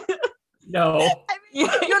 Yike. No. You're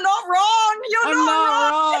not wrong. You're I'm not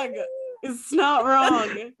not wrong. wrong. It's not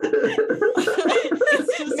wrong.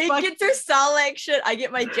 It's just Me fuck- get through Sarlacc shit. I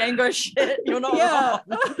get my Django shit. You're not yeah.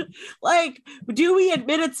 wrong. Like, do we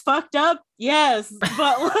admit it's fucked up? Yes, but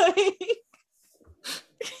like,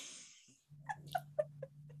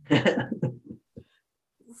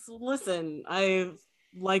 listen, I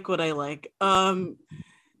like what I like.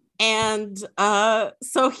 And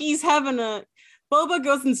so he's having a Boba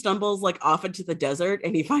goes and stumbles like off into the desert,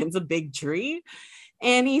 and he finds a big tree,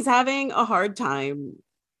 and he's having a hard time.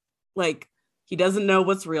 Like, he doesn't know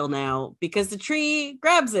what's real now because the tree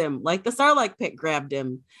grabs him, like the Sarlacc pit grabbed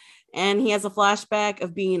him. And he has a flashback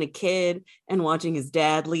of being a kid and watching his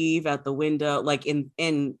dad leave out the window, like in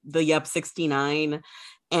the Yup 69.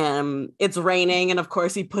 And it's raining, and of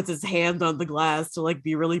course he puts his hand on the glass to like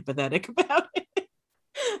be really pathetic about it.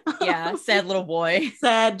 Yeah, sad little boy.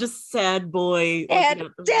 Just sad boy. Dad, looking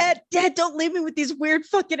out the Dad, don't leave me with these weird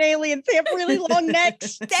fucking aliens. They have really long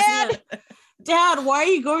necks. Dad. Yeah. Dad, why are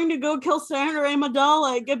you going to go kill Sandra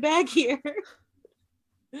Amidala? Get back here.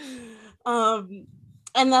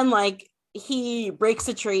 And then like he breaks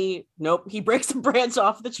a tree. Nope, he breaks a branch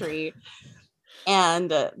off the tree. And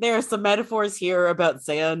there are some metaphors here about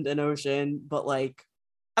sand and ocean, but like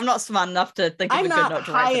I'm not smart enough to think of I'm a good not note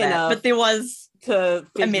to write high for that. enough But there was to a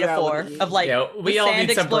figure out metaphor what it means. of like Yeah, we the all sand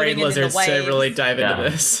need some brain exploding and then the lizards to really waves. dive into Yeah.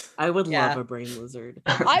 this. I would Yeah. love a brain lizard.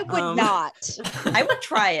 I would not. I would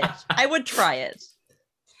try it. I would try it.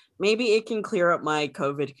 Maybe it can clear up my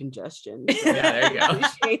COVID congestion. Yeah, there you go. I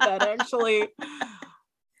appreciate that actually.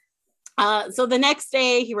 So the next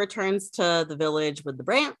day he returns to the village with the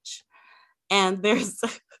branch, and there's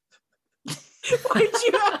why'd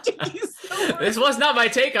you have to use the word? This was not my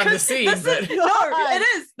take on the scene, This but is, no, it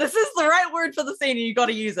is. This is the right word for the scene, and you got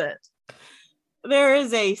to use it. There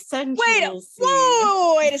is a sensual scene.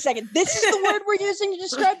 Whoa, wait a second. This is the word we're using to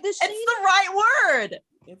describe this scene? It's the right word.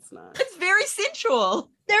 It's not. It's very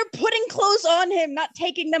sensual. They're putting clothes on him, not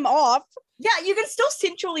taking them off. Yeah, you can still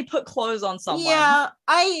sensually put clothes on someone. Yeah,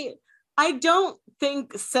 I don't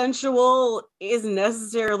think sensual is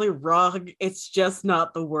necessarily wrong. It's just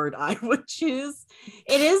not the word I would choose.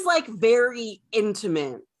 It is like very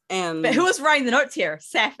intimate. And But who is writing the notes here?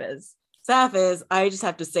 Saf is. Saf is, I just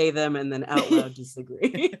have to say them and then out loud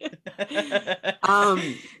disagree.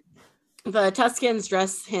 The Tuscans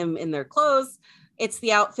dress him in their clothes. It's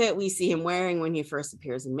the outfit we see him wearing when he first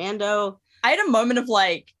appears in Mando. I had a moment of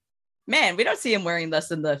like, man, we don't see him wearing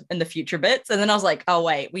this in the future bits. And then I was like, oh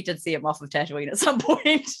wait, we did see him off of Tatooine at some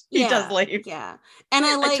point. He does leave. Yeah. And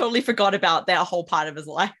I I like totally forgot about that whole part of his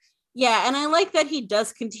life. yeah, and I like that he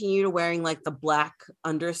does continue to wearing like the black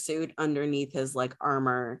undersuit underneath his like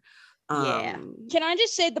armor. Yeah. Can I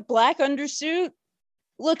just say the black undersuit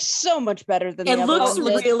looks so much better than It the other looks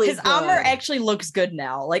outfit. really His armor good. actually looks good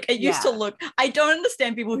now. Like it used to Yeah. look. I don't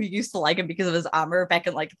understand people who used to like him because of his armor back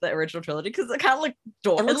in like the original trilogy because it kind of looked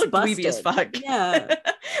It looks looked dweeby as busted. fuck. Yeah.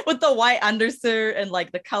 With the white undersuit and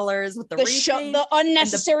like the colors with the repaint. the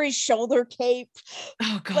unnecessary shoulder cape.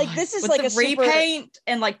 Oh god! like, this is with like the a super- repaint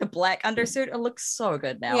and like the black undersuit. It looks so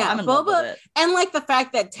good now. Yeah, I'm in love with Boba- it. And like the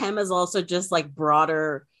fact that Tem is also just like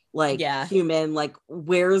broader, like Yeah. human, like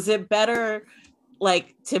wears it better.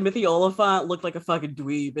 Like Timothy Oliphant looked like a fucking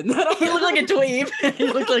dweeb in that. He looked like a dweeb. He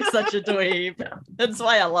looked like such a dweeb. That's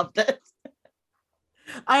why I loved it.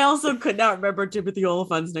 I also could not remember Timothy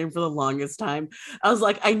Oliphant's name for the longest time. I was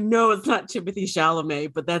like, I know it's not Timothy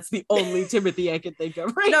Chalamet, but that's the only Timothy I can think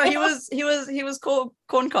of right No, now. he was called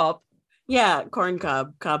Corn Cob. Yeah, corn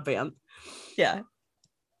cob band. Yeah.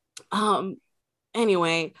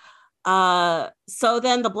 Anyway, so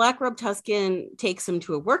then the Black Robe Tuscan takes him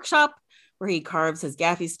to a workshop where he carves his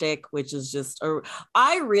gaffy stick, which is just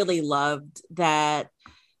I really loved that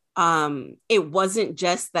it wasn't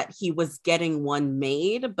just that he was getting one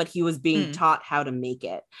made, but he was being taught how to make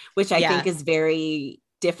it, which I think is very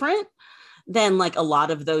different than like a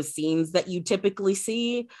lot of those scenes that you typically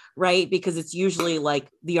see, right? Because it's usually like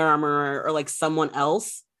the armorer or like someone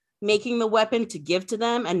else making the weapon to give to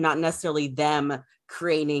them and not necessarily them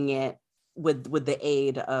creating it with the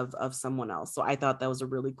aid of someone else. So I thought that was a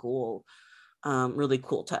really cool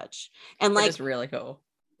touch. And like It's really cool.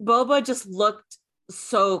 Boba just looked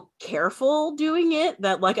so careful doing it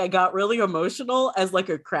that like I got really emotional as like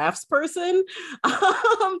a crafts person.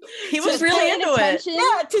 He was to really pay into it. attention.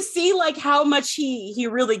 yeah, to see like how much he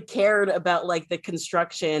really cared about like the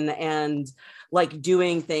construction and like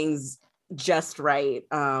doing things just right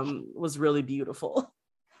was really beautiful.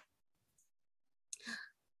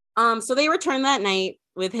 So they return that night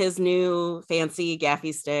with his new fancy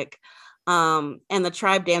gaffy stick, and the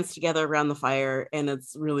tribe dance together around the fire, and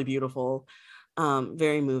it's really beautiful,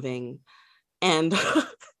 very moving. And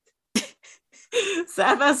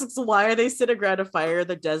Saf asks, why are they sitting around a fire in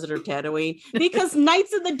the desert of Tatooine? Because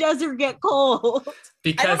nights in the desert get cold. I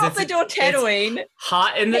because don't know if they do a Tatooine.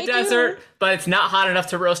 hot in the They do. desert, but it's not hot enough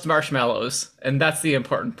to roast marshmallows, and that's the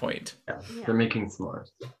important point. Yeah, they're making s'mores.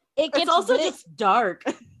 It gets It's also re- just dark.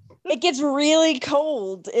 it gets really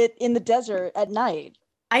cold in the desert at night.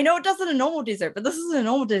 I know it does in a normal desert, but this isn't a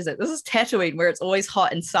normal desert. This is Tatooine where it's always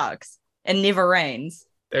hot and sucks and never rains.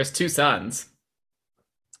 There's two suns.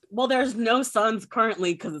 Well, there's no suns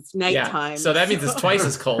currently because it's nighttime. Yeah, so that means it's twice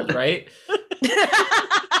as cold, right?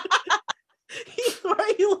 Why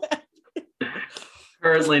are you laughing?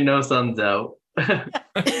 Currently, no sun's out.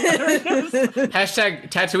 Hashtag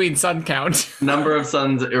Tatooine sun count. Number of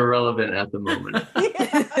suns irrelevant at the moment.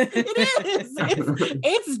 Yeah, it is.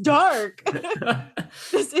 It's dark.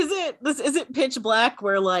 This isn't pitch black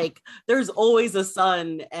where like there's always a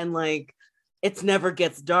sun and like it's never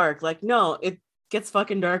gets dark. Like no, it gets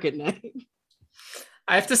fucking dark at night.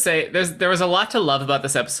 I have to say, there was a lot to love about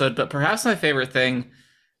this episode, but perhaps my favorite thing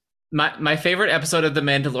my favorite episode of The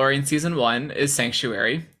Mandalorian season 1 is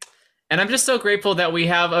Sanctuary. And I'm just so grateful that we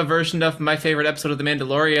have a version of my favorite episode of The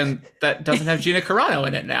Mandalorian that doesn't have Gina Carano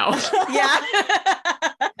in it now. Yeah.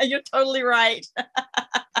 You're totally right.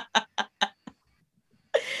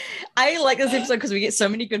 I like this episode because we get so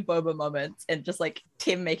many good Boba moments and just like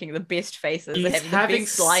Tim making the best faces and He's having having the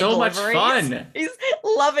best line so much deliveries. fun. He's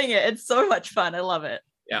loving it. It's so much fun. I love it.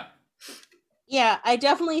 Yeah. Yeah, I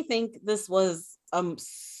definitely think this was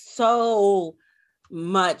so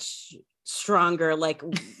much stronger, like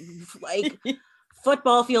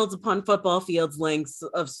football fields upon football fields lengths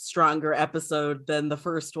of stronger episode than the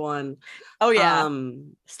first one. Oh yeah.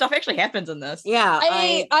 Stuff actually happens in this. Yeah.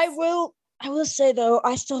 I will say though,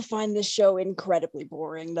 I still find this show incredibly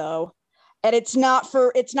boring though. And it's not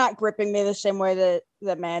gripping me the same way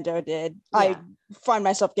that Mando did. Yeah. I find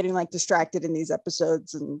myself getting like distracted in these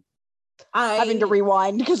episodes and having to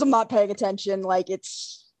rewind because I'm not paying attention. Like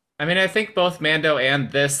I mean, I think both Mando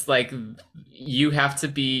and this, like, you have to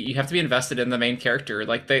be invested in the main character.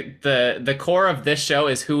 Like the core of this show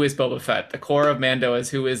is who is Boba Fett. The core of Mando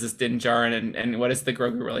is who is this Din Djarin and what is the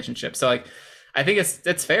Grogu relationship. So like, I think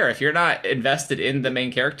it's fair if you're not invested in the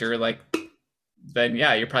main character, like, then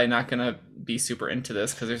yeah, you're probably not gonna be super into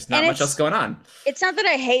this because there's not much else going on. It's not that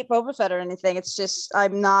I hate Boba Fett or anything. It's just I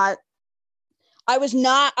was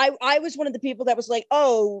one of the people that was like,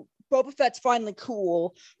 oh, Boba Fett's finally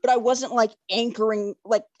cool, but I wasn't like hankering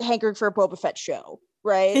for a Boba Fett show,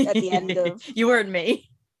 right? At the end of You weren't me.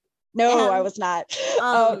 No, I was not.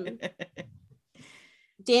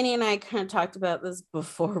 Danny and I kind of talked about this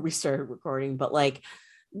before we started recording, but like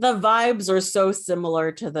the vibes are so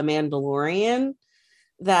similar to The Mandalorian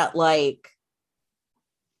that like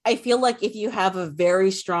I feel like if you have a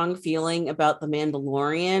very strong feeling about The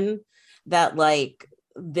Mandalorian, that like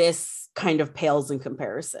this kind of pales in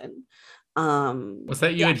comparison. Was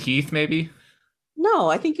that you and Heath maybe? No,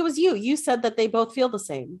 I think it was you. You said that they both feel the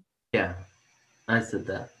same. Yeah, I said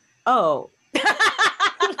that. Oh.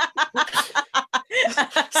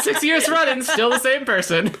 6 years running, still the same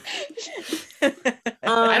person. I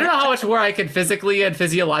don't know how much more I can physically and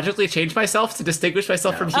physiologically change myself to distinguish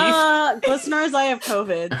myself from Heath. Listeners, I have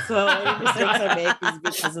COVID, so any mistakes I make is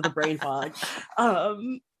because of the brain fog.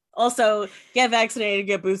 Also, get vaccinated,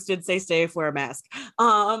 get boosted, stay safe, wear a mask.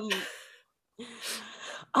 But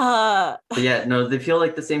yeah, no, they feel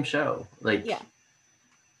like the same show. Like, yeah.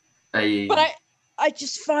 But I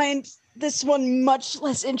just find this one much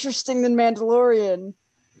less interesting than Mandalorian.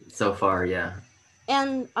 So far, yeah.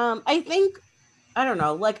 And I think, I don't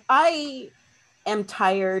know, like I am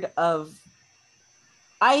tired of,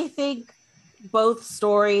 I think both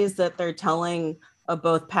stories that they're telling of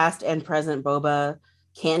both past and present Boba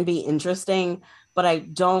can be interesting, but I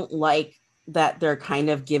don't like that they're kind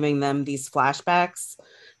of giving them these flashbacks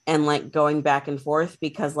and like going back and forth,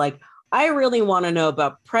 because like I really want to know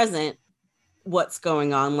about present what's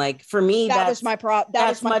going on. Like for me, that's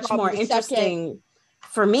much more interesting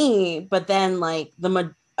for me. But then like the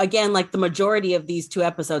majority of these two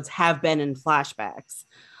episodes have been in flashbacks.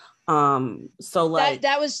 So like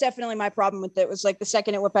that was definitely my problem with it. Was like the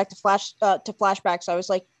second it went back to flashbacks, I was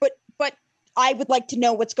like, but I would like to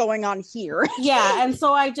know what's going on here. Yeah, and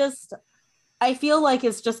so I feel like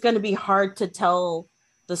it's just going to be hard to tell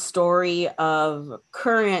the story of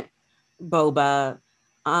current Boba,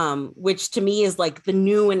 which to me is like the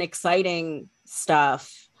new and exciting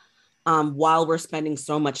stuff, while we're spending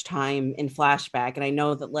so much time in flashback. And I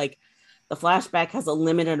know that like the flashback has a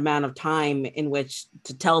limited amount of time in which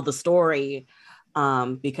to tell the story,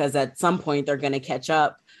 because at some point they're going to catch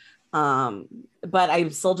up. But I'm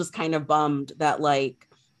still just kind of bummed that like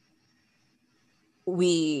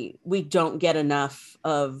we don't get enough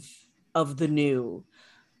of the new.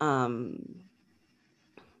 And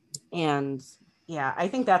yeah, I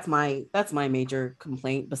think that's my major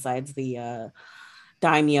complaint, besides the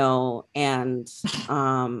daimyo and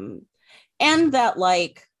that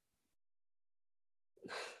like.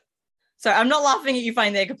 So I'm not laughing at you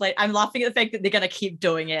finding their complaint. I'm laughing at the fact that they're gonna keep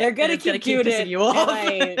doing it. They're gonna keep doing it. You off.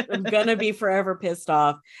 I'm gonna be forever pissed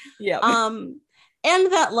off. Yeah. And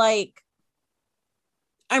that like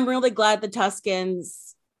I'm really glad the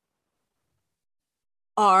Tuskens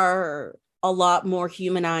are a lot more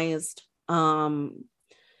humanized,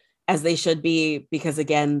 as they should be, because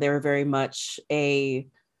again, they're very much a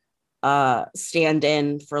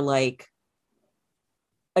stand-in for like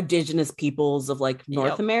indigenous peoples of like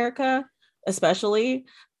North America, especially.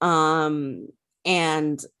 But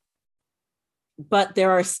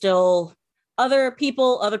there are still other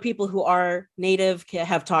people who are native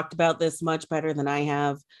have talked about this much better than I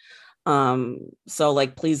have. So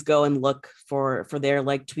like please go and look for their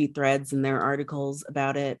like tweet threads and their articles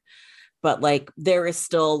about it. But like there is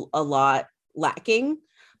still a lot lacking,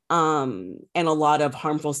 and a lot of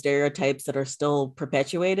harmful stereotypes that are still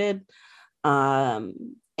perpetuated.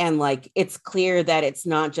 And like it's clear that it's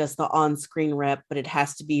not just the on-screen rep, but it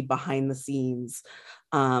has to be behind the scenes.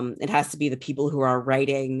 It has to be the people who are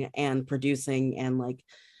writing and producing, and like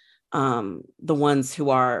the ones who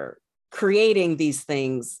are creating these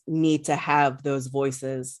things need to have those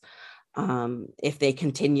voices if they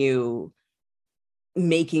continue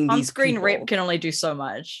making these On-screen people. rep can only do so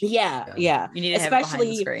much. Yeah. You need to have it behind the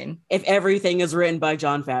especially screen. if everything is written by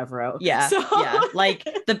Jon Favreau. Yeah, So- yeah. Like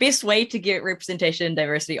the best way to get representation and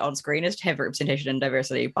diversity on screen is to have representation and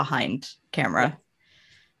diversity behind camera.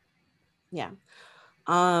 Yeah.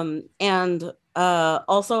 And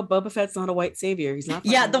also Boba Fett's not a white savior. He's not.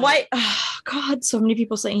 Yeah, fucking the white. Oh, God, so many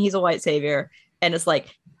people saying he's a white savior, and it's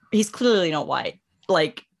like he's clearly not white.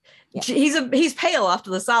 Like Yeah. he's pale after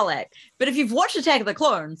the Sarlacc, but if you've watched Attack of the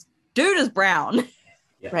Clones, dude is brown.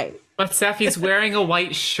 Right. But Safi's wearing a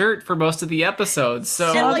white shirt for most of the episodes,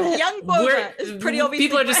 so And like young Boba we're- is pretty obviously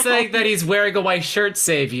people are just brown. saying that he's wearing a white shirt,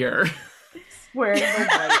 savior. Wearing the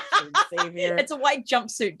white shirt savior. It's a white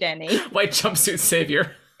jumpsuit, Danny. White jumpsuit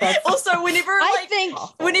savior. Also, whenever I like think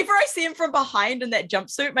whenever I see him from behind in that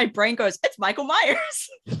jumpsuit, my brain goes, "It's Michael Myers,"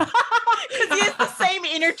 because he has the same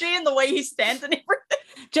energy and the way he stands and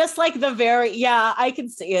everything. Just like the very, I can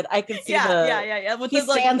see it. I can see Yeah. With he the,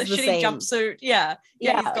 like, stands the the shitty same. jumpsuit. Yeah.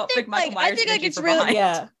 Yeah. He's got I big think, Michael like, Myers. I think, like, energy it's from really- behind.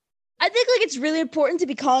 Yeah. I think like it's really important to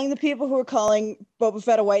be calling the people who are calling Boba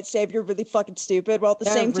Fett a white savior really fucking stupid, while at the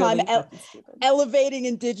They're same time really fucking stupid. elevating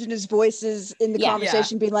indigenous voices in the Yeah.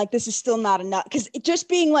 conversation, being like, "This is still not enough," because just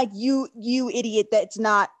being like, "You idiot, that's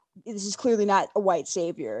not. This is clearly not a white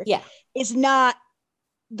savior." Yeah. Is not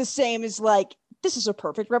the same as like, this is a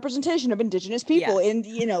perfect representation of indigenous people, and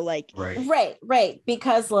like, Right. Right.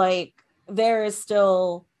 Because like there is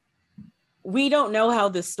still, we don't know how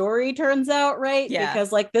the story turns out, right? Yeah.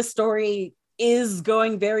 Because like this story is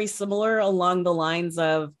going very similar along the lines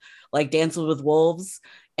of like Dances with Wolves,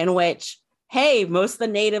 in which, hey, most of the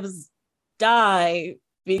natives die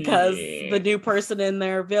because Yeah. the new person in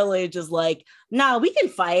their village is like, nah, we can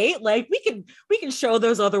fight. Like we can show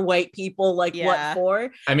those other white people like Yeah. what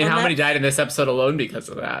for. I mean, And how many that's- died in this episode alone because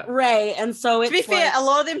of that? Right. And so it's To be fair, like- a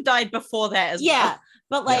lot of them died before that as yeah, well.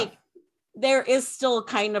 but like there is still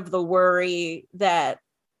kind of the worry that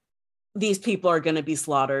these people are going to be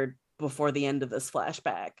slaughtered before the end of this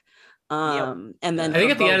flashback. And then I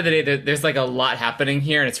think at the for end of the day, there's like a lot happening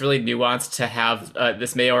here, and it's really nuanced to have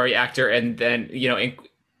this Maori actor, and then Danny,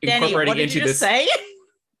 incorporating what did into you this. just say?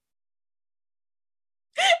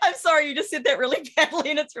 I'm sorry, you just said that really badly,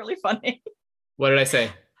 and it's really funny. What did I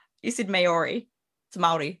say? You said Maori. It's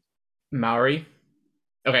Maori. Maori.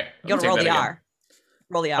 Okay, You gotta take roll that the again. R.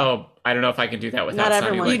 Roll the R. Oh, I don't know if I can do that without Not sounding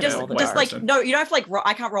everyone like you can a just roll the white just like person. no, you don't have to like roll,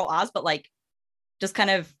 I can't roll R's, but like just kind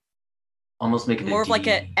of Almost make it more a of like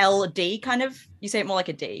a D. L D kind of. You say it more like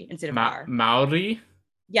a D instead of R. Maori.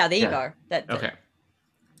 Yeah, there you Yeah. go. That Okay.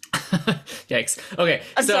 Yikes. Okay.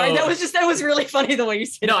 I'm so, sorry, that was really funny the way you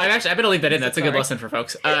said No, it. I'm gonna leave that in. So That's a good sorry. lesson for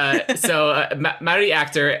folks. Maori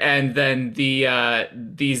actor, and then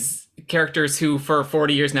these characters who for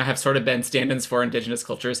 40 years now have sort of been stand-ins for indigenous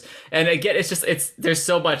cultures. And again, there's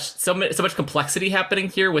so much complexity happening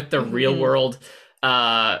here with the real world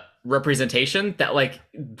representation that like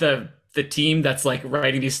the team that's like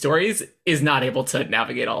writing these stories is not able to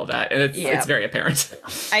navigate all of that, and it's very apparent.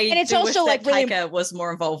 And it's do also, wish like, that really- Taika was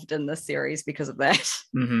more involved in this series because of that.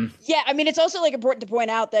 Hmm. Yeah, I mean, it's also like important to point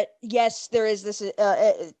out that yes, there is this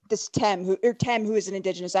Tem who is an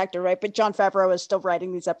indigenous actor, right? But Jon Favreau is still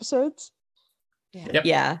writing these episodes, Yep.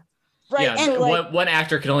 Yeah. right? Yeah, So, like, one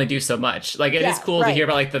actor can only do so much. Like it is Yeah, cool to right. hear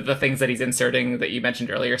about like the things that he's inserting that you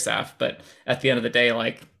mentioned earlier, Saf. But at the end of the day,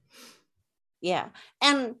 like yeah,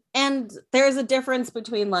 and there's a difference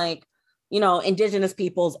between like, indigenous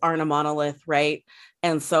peoples aren't a monolith, right?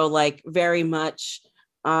 And so like very much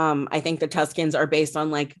I think the Tuscans are based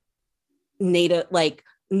on like native, like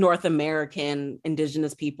North American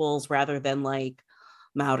indigenous peoples rather than like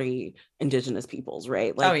Maori indigenous peoples,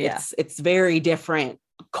 right? Like Oh, yeah. it's very different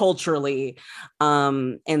culturally.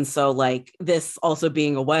 And so like this also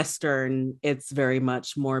being a Western, it's very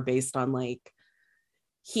much more based on like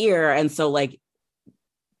here. And so like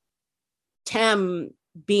Tem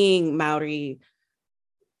being Maori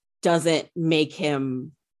doesn't make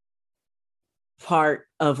him part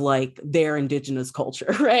of like their indigenous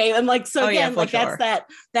culture, right? And like so Oh, yeah, again, for like sure.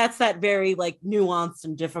 that's that very like nuanced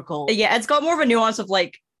and difficult. Yeah, it's got more of a nuance of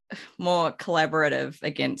like more collaborative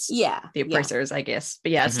against Yeah. the oppressors, I guess.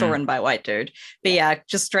 But yeah, it's still Mhm. run by a white dude. But yeah,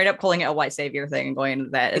 just straight up calling it a white savior thing and going into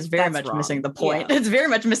that is very That's much missing wrong. the point. Yeah. It's very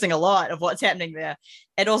much missing a lot of what's happening there.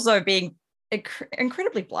 And also being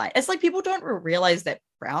incredibly blind. It's like people don't realize that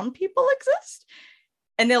brown people exist.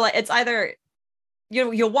 And they're like, it's either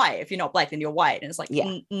you're white. If you're not black, then you're white. And it's like,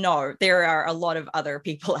 Yeah. No, there are a lot of other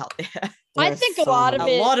people out there. I There's think so a lot of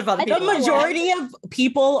many. it. A lot of other I The people. think majority of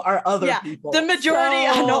people are other Yeah, people. The majority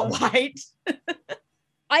are not white.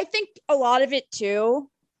 I think a lot of it too.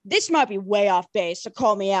 This might be way off base, so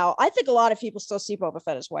call me out. I think a lot of people still see Boba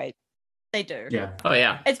Fett as white. They do. Yeah. Oh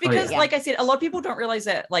yeah. It's because, yeah. like I said, a lot of people don't realize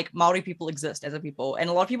that like Maori people exist as a people, and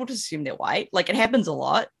a lot of people just assume they're white. Like it happens a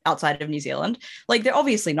lot outside of New Zealand. Like they're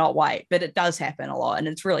obviously not white, but it does happen a lot, and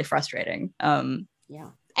it's really frustrating.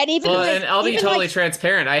 Yeah. And even Well, with, and I'll be even, totally like,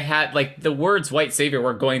 transparent. I had like the words white savior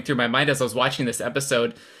were going through my mind as I was watching this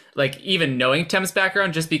episode. Like even knowing Tem's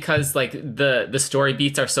background, just because like the story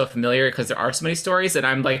beats are so familiar because there are so many stories, and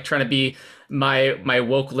I'm like trying to be my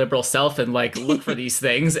woke liberal self and like look for these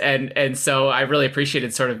things, and so I really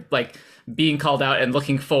appreciated sort of like being called out and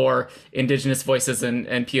looking for Indigenous voices and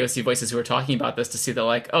POC voices who are talking about this to see that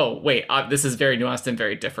like, oh wait, this is very nuanced and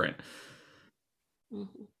very different. Mhm.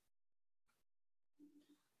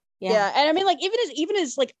 yeah. And I mean, like even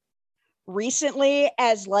as like recently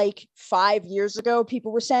as like 5 years ago,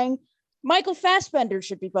 people were saying Michael Fassbender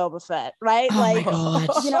should be Boba Fett, right? Oh my like,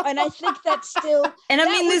 God. you know, and I think that's still. And I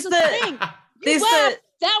that mean, was there's a the thing. You there's laughed.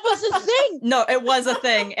 the That was a thing. no, it was a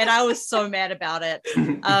thing, and I was so mad about it.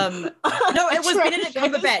 No, it was Benedict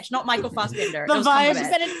Cumberbatch, not Michael Fassbender. The It was vibes-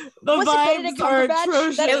 Cumberbatch. The Was it Benedict vibes are Cumberbatch?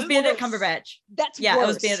 atrocious. That It is was Benedict worse. Cumberbatch. That's Yeah, worse. it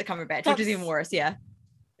was Benedict Cumberbatch, which is even worse. Yeah.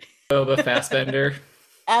 Boba Fassbender.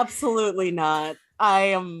 Absolutely not. I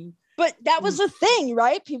am. But that was a thing,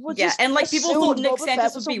 right? People Yeah, just and like people assumed thought Nick Boba Fett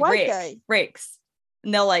Santos was would a be white guy. Rex.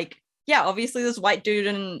 And they're like, yeah, obviously this white dude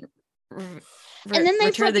and And then they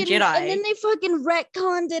Return of the fucking Jedi. and then they fucking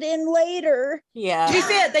retconned it in later. To be Yeah.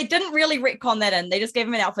 fair, they didn't really retcon that in. They just gave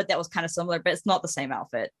him an outfit that was kind of similar, but it's not the same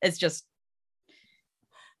outfit. It's just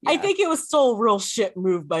I yeah. think it was still a real shit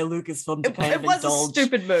move by Lucasfilm to it, kind it of was indulge. a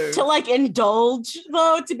stupid move. To like indulge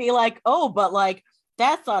though, to be like, oh, but like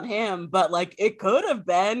that's on him, but like it could have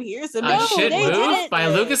been. Here's a A No, shit they move didn't. by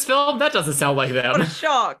Lucasfilm? That doesn't sound like What them. a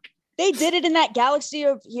shock. They did it in that Galaxy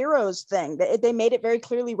of Heroes thing. They made it very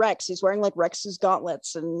clearly Rex. He's wearing like Rex's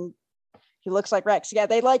gauntlets and he looks like Rex. Yeah,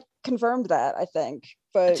 they like confirmed that, I think.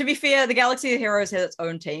 But To be fair, the Galaxy of Heroes has its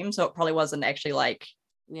own team, so it probably wasn't actually like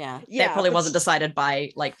Yeah. yeah, that probably but wasn't decided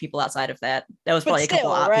by like people outside of that. There was But probably a couple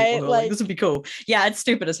still, of art people right? who were like, Like- this would be cool. Yeah, it's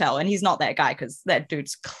stupid as hell. And he's not that guy because that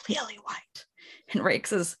dude's clearly white. And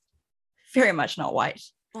Rex is very much not white.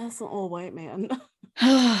 That's an old white man.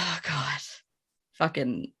 Oh god.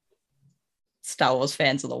 Fucking Star Wars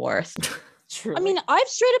fans are the worst. True. I mean, I've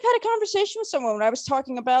straight up had a conversation with someone when I was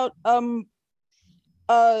talking about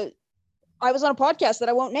I was on a podcast that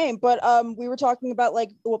I won't name, but we were talking about like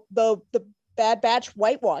the Bad Batch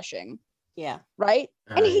whitewashing, yeah. right?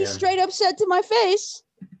 And he Yeah. straight up said to my face,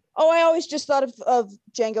 "Oh, I always just thought of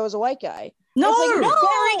Django as a white guy." No, It's like, no.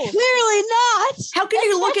 very clearly not. How can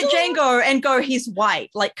you look at Especially- Django and go, he's white?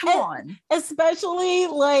 Like, come And- on. Especially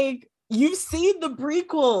like you've seen the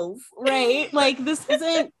prequels, right? Like this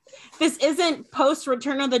isn't post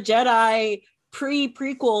Return of the Jedi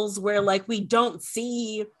prequels where like we don't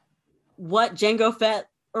see what Jango Fett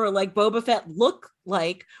or like Boba Fett look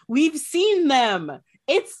like. We've seen them.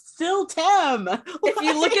 It's still Tem. If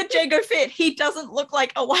you look at Jango Fett, he doesn't look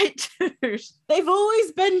like a white dude. They've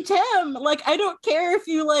always been Tem. Like, I don't care if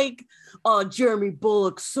you like, oh, Jeremy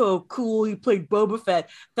Bullock's so cool. He played Boba Fett.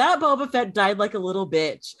 That Boba Fett died like a little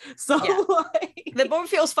bitch. So, Yeah. like, The Boba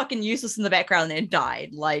Fett was fucking useless in the background and died.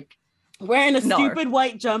 Like, wearing a No. stupid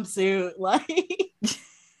white jumpsuit. Like,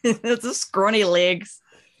 it's a scrawny legs.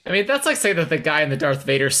 I mean, that's like saying that the guy in the Darth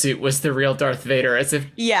Vader suit was the real Darth Vader, as if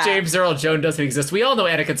Yeah. James Earl Jones doesn't exist. We all know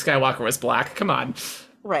Anakin Skywalker was black. Come on.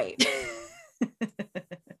 right.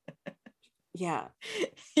 Yeah.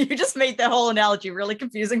 You just made that whole analogy really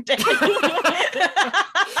confusing, Dan.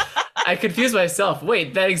 I confused myself.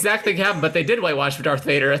 Wait, that exact thing happened, but they did whitewash Darth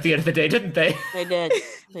Vader at the end of the day, didn't they? They did.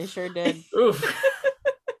 They sure did. Oof.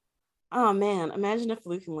 Oh, man. Imagine if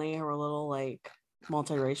Luke and Leia were little, like,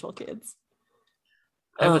 multiracial kids.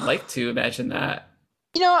 I would Ugh. like to imagine that.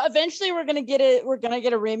 You know, eventually we're gonna get it. We're gonna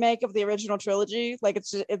get a remake of the original trilogy. Like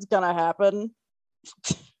it's gonna happen.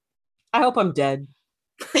 I hope I'm dead.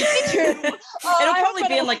 It'll I probably hope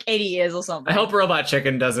be in like 80 years or something. I hope Robot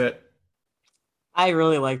Chicken does it. I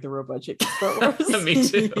really like the Robot Chicken Star Wars. Me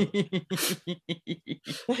too.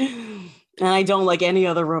 And I don't like any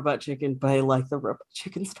other Robot Chicken, but I like the Robot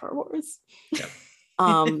Chicken Star Wars. Yep.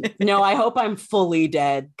 No, I hope I'm fully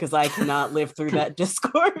dead because I cannot live through that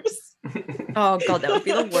discourse. Oh god, that would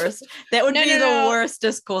be the worst. That would No, be no, the no. worst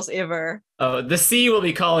discourse ever. Oh, the sea will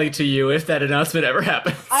be calling to you if that announcement ever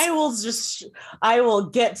happens. I will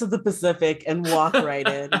get to the Pacific and walk right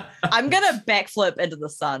in. I'm gonna backflip into the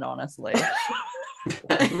sun, honestly.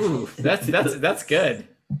 Ooh, that's good.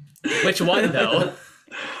 Which one though?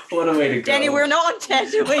 What a way to go. Danny, we're not on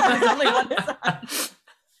Tatooine. There's only one sun.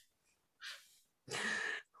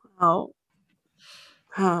 Oh.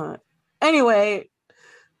 Anyway,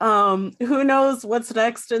 who knows what's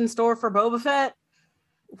next in store for Boba Fett?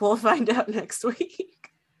 We'll find out next week.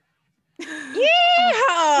 Yeah.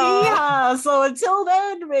 Yeah. So until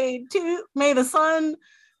then, may the sun,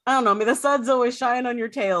 I don't know, may the suns always shine on your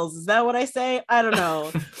tails. Is that what I say? I don't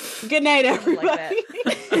know. Good night, everybody.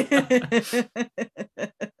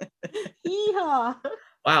 Yeehaw.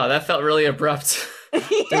 Wow, that felt really abrupt. Do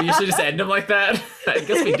we usually just end them like that? I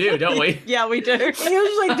guess we do, don't we? Yeah, we do. I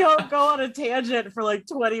usually don't go on a tangent for like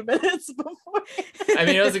 20 minutes before. I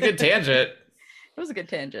mean, it was a good tangent. It was a good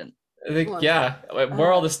tangent. I think, yeah.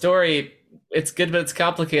 Moral of the story, it's good, but it's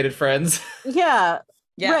complicated, friends. Yeah,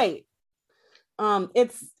 Yeah. right.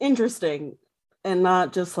 It's interesting and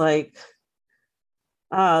not just like,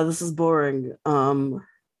 this is boring. And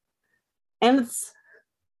it's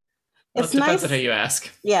Well, it depends nice. on who you ask.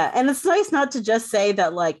 Yeah, and it's nice not to just say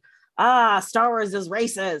that like, Star Wars is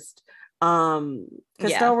racist.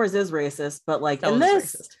 Because Yeah. Star Wars is racist, but like That in was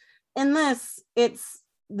this, racist.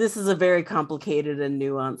 this is a very complicated and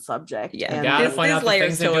nuanced subject. Yeah. and You gotta There's- point out the layers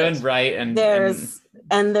things they're to doing it. right, and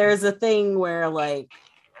there's a thing where like,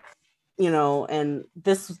 you know, and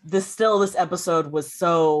this episode was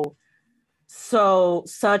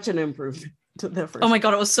such an improvement to the first. Oh my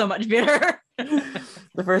god, it was so much better.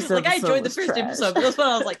 The first Like I episode enjoyed the was first trash. episode, but this one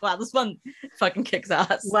I was like, wow, this one fucking kicks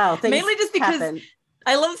ass. Wow, things Mainly just because happen.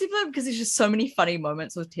 I love this episode because there's just so many funny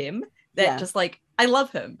moments with Tim that Yeah. just like I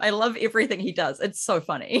love him. I love everything he does. It's so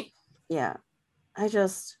funny. Yeah,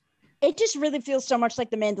 It just really feels so much like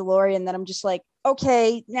The Mandalorian that I'm just like,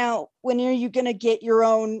 okay, now when are you gonna get your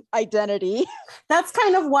own identity? that's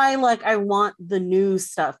kind of why like I want the new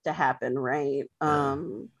stuff to happen, right?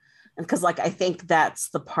 And because like I think that's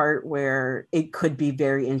the part where it could be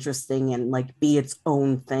very interesting and like be its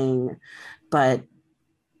own thing, but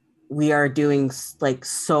we are doing like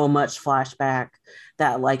so much flashback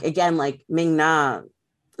that like again like Ming-Na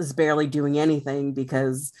is barely doing anything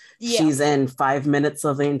because she's in 5 minutes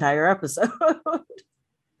of the entire episode.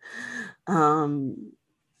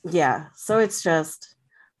 Yeah, so it's just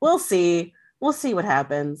we'll see what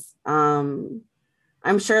happens.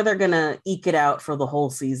 I'm sure they're gonna eke it out for the whole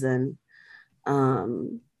season, but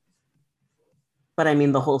I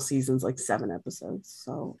mean the whole season's like 7 episodes,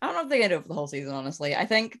 so I don't know if they're gonna do it for the whole season, honestly. I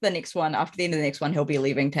think the next one, after the end of the next one, he'll be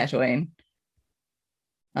leaving Tatooine.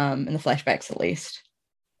 In the flashbacks at least.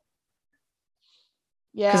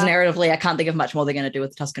 Because Yeah. narratively, I can't think of much more they're gonna do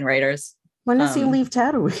with the Tusken Raiders. when does he Um, leave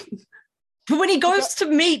Tatooine? But when he goes to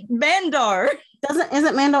meet Mando,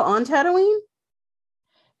 Isn't Mando on Tatooine?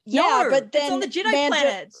 Yeah, no, but then it's on the Jedi Mando,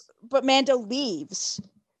 planet. but Mando leaves.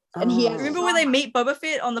 And he has- Remember when they meet Boba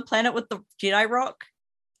Fett on the planet with the Jedi rock?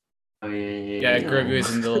 Oh, yeah. Yeah, Grogu's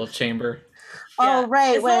in the little chamber. Oh,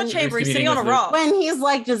 right, It's when- not a chamber. He's He's sitting meeting on a with Luke. rock. when he's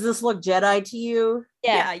like, does this look Jedi to you?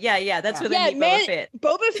 Yeah. That's where they Yeah, meet Boba Fett.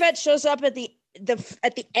 Boba Fett shows up at the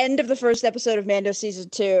end of the first episode of Mando season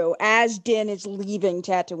 2 as Din is leaving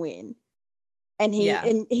Tatooine, and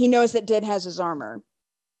he knows that Din has his armor.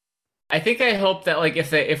 I think I hope that like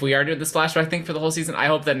if we are doing this flashback thing for the whole season, I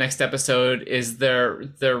hope that next episode is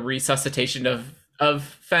the resuscitation of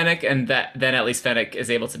Fennec, and that then at least Fennec is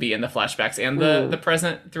able to be in the flashbacks and the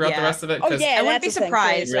present throughout the Yeah. rest of it. Oh, 'cause yeah. I wouldn't be that's the thing,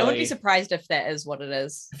 surprised. too. I wouldn't be Really- surprised if that is what it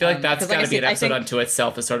is. I feel like that's 'cause got to I be an said, I episode think- unto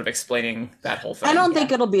itself, is sort of explaining that whole thing. I don't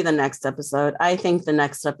think it'll be the next episode. I think the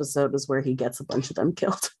next episode is where he gets a bunch of them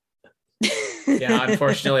killed. Yeah,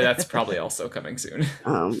 unfortunately, that's probably also coming soon.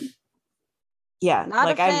 Yeah, Not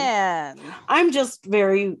like a fan. I'm just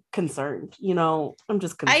very concerned. You know, I'm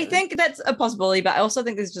just concerned. I think that's a possibility, but I also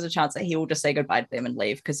think there's just a chance that he will just say goodbye to them and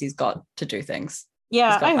leave because he's got to do things.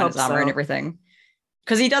 Yeah, He's got to I find hope his armor and so. everything.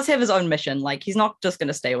 Because he does have his own mission. Like he's not just going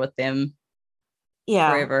to stay with them Yeah,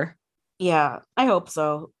 forever. yeah, I hope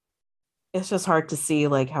so. It's just hard to see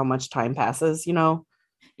like how much time passes. You know,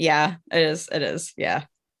 Yeah, it is. It is. Yeah.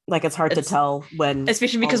 like it's hard to It's- tell when,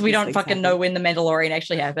 Especially all because we these don't things fucking happen. know when the Mandalorian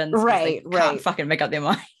actually happens. 'cause Right, they can't right. fucking make up their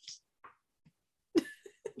mind.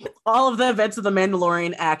 all of the events of the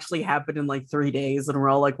Mandalorian actually happened in like 3 days, and we're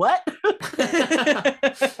all like, "What?"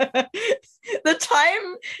 The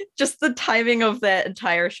the timing of that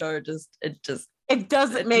entire show It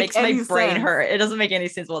doesn't make makes any my brain sense. hurt. It doesn't make any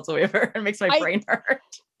sense whatsoever. It makes my brain hurt.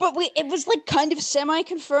 But it was like kind of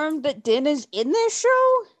semi-confirmed that Din is in this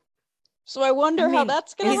show. So I wonder how mean,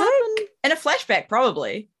 that's gonna he's happen. And a flashback,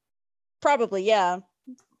 probably. Probably, yeah.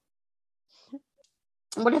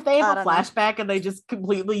 What if they I have a don't know. flashback and they just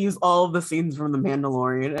completely use all of the scenes from The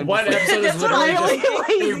Mandalorian? And One just, episode is That's literally really just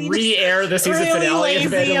lazy, they re-air the season really finale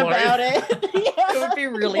of The lazy Mandalorian. about it. It would be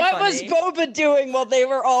really What funny. was Boba doing while they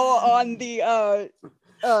were all on the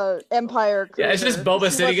Empire cruiser? Yeah, it's just Boba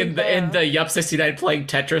This sitting in wasn't the Yup 69 playing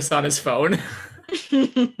Tetris on his phone.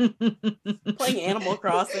 Playing Animal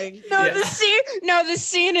Crossing. No, Yeah. the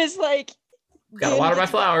scene is like Gotta water my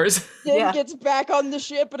flowers. Din Yeah. gets back on the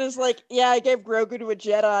ship and is like, yeah, I gave Grogu to a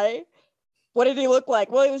Jedi. What did he look like?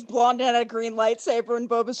 Well, he was blonde and had a green lightsaber, and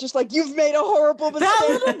Boba's just like, you've made a horrible mistake.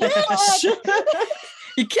 That little bitch!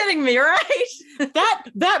 You kidding me, right?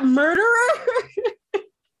 that murderer!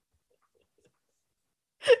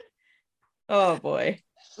 Oh boy.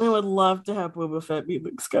 I would love to have Boba Fett be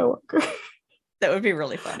Luke Skywalker. That would be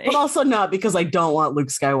really funny. But also not because I don't want Luke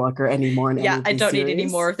Skywalker anymore in Yeah, any of I these don't need any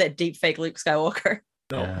series. more of that deep fake Luke Skywalker.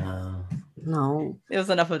 No. It was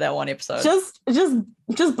enough of that one episode. Just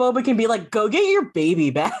Boba can be like, go get your baby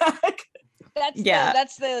back.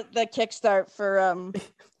 That's the kickstart for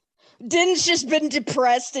Din's just been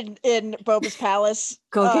depressed in Boba's palace.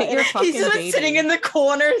 Go get your fucking He's just baby. sitting in the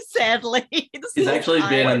corner, sadly. He's actually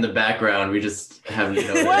been in the background. We just haven't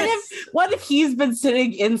noticed. What if he's been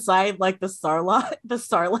sitting inside like the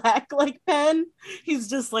Sarlacc like pen? He's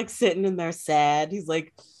just like sitting in there sad. He's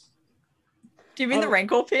like, Do you mean the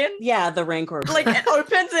Rancor pen? yeah, the Rancor. Like it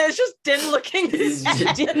opens and it's just Din looking He's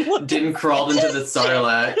sad. Didn't crawl into the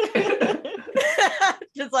Sarlacc.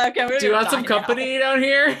 Just like, okay, Do you want some company down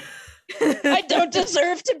here? I don't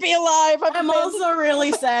deserve to be alive. I'm also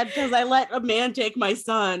really sad because I let a man take my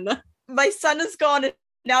son. My son is gone and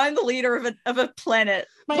now I'm the leader of a planet.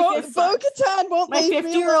 My Bo-Katan won't My leave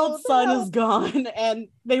me 50-year-old alone. son No. is gone, and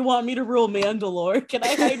they want me to rule Mandalore. Can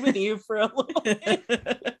I hide with you for a little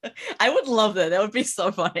bit? I would love that. That would be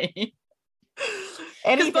so funny. Because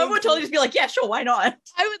Anything Boba would totally just be like, yeah, sure, why not?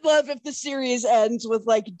 I would love if the series ends with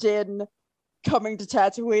like Din coming to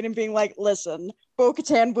Tatooine and being like, listen,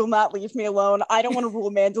 Bo-Katan will not leave me alone. I don't want to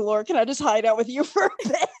rule Mandalore. Can I just hide out with you for a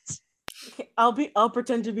bit? I'll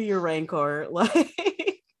pretend to be your Rancor. Like,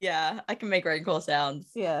 Yeah, I can make Rancor sounds.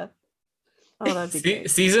 yeah. Oh, that'd be great.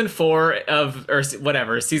 Season 4 of, or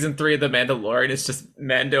whatever, season 3 of The Mandalorian is just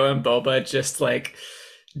Mando and Boba just like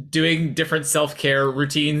doing different self-care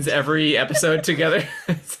routines every episode together.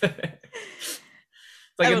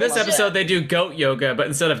 Like I in would this love episode, they do goat yoga, but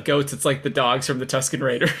instead of goats, it's like the dogs from the Tusken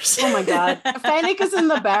Raiders. Oh my god. Fennec is in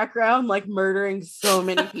the background, like murdering so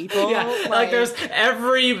many people. Yeah, like there's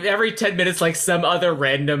every 10 minutes, like some other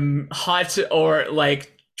random hut or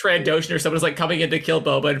like Trandoshan or someone's like coming in to kill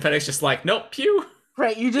Boba, and Fennec's just like, nope, pew.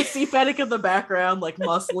 right. You just see Fennec in the background, like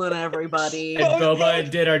muscling everybody. And Boba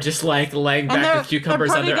and Din are just like laying And back they're- with cucumbers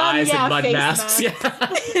they're on their putting on, eyes yeah, and mud face masks.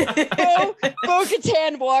 Yeah.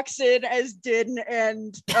 Bo-Katan walks in as Din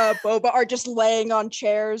and Boba are just laying on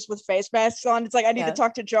chairs with face masks on. It's like, I need Yeah. to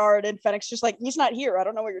talk to Jared, and Fennec's just like, he's not here. I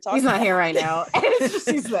don't know what you're talking He's not about. here right now. And it's just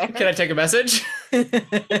he's there. Can I take a message?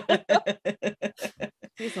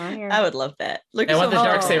 He's not here. I would love that. Look, I want the so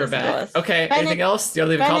dark much. saber back. Okay, Fennec- anything else? Do you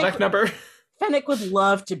want to leave a Fennec- callback number? Fennec would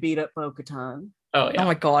love to beat up Bo-Katan. Oh Oh yeah.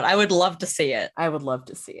 my god, I would love to see it. I would love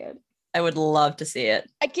to see it. I would love to see it.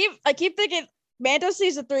 I keep thinking Mando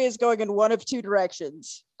season 3 is going in one of two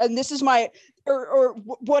directions, and this is my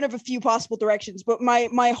one of a few possible directions. But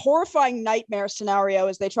my horrifying nightmare scenario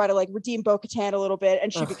is they try to like redeem Bo-Katan a little bit,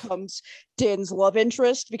 and she Ugh. becomes Din's love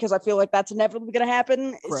interest, because I feel like that's inevitably going to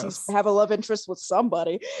happen. Gross. She's have a love interest with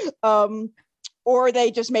somebody, or they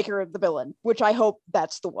just make her the villain, which I hope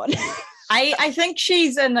that's the one. I think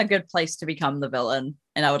she's in a good place to become the villain,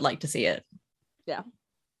 and I would like to see it.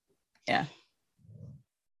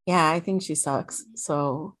 Yeah, I think she sucks.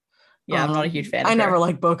 So Yeah, I'm not a huge fan. Of I her. never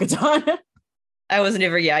liked Bo-Katan. I was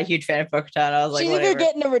never, a huge fan of Bo-Katan. I was like, she's whatever. either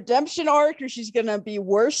getting a redemption arc, or she's gonna be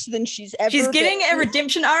worse than she's ever. She's getting been. a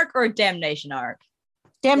redemption arc or a damnation arc.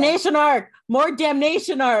 Damnation arc. More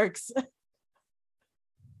damnation arcs.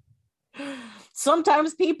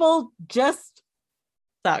 Sometimes people just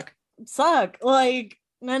suck. Like,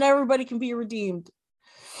 not everybody can be redeemed.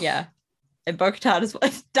 Yeah. And Bo-Katan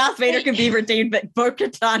is Darth Vader can be redeemed, but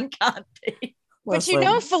Bo-Katan can't be. But you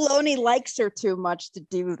know, Filoni likes her too much to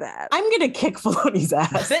do that. I'm gonna kick Filoni's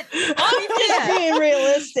ass. But, I'm just being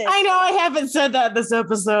realistic. I know I haven't said that this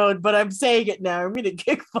episode, but I'm saying it now. I'm gonna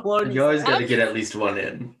kick Filoni's You always got to ass. get at least one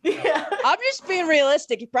in. Yeah. I'm just being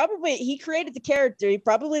realistic. He created the character. He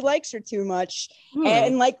probably likes her too much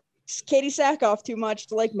and like Katie Sackhoff too much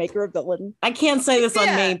to like make her a villain. I can't say this on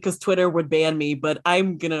main because Twitter would ban me, but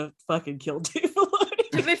I'm gonna fucking kill Dave Filoni.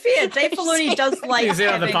 To be fair, Dave Filoni does like He's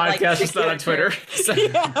on the having, podcast, like, just not on Twitter. So.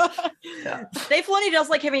 Yeah. Dave Filoni does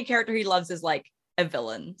like having a character he loves as like a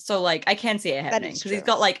villain. So like I can see it happening is because he's true.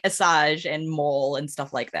 got like Asajj and Maul and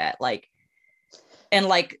stuff like that. Like and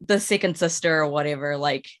like the second sister or whatever.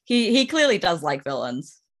 Like he clearly does like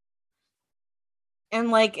villains.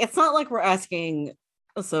 And like, it's not like we're asking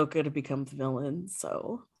Ahsoka to become the villain.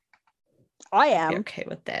 So I I'm am. okay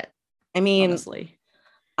with that. I mean, Honestly,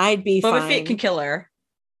 I'd be Boba fine. Fett can kill her.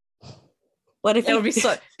 What if That would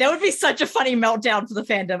be such a funny meltdown for the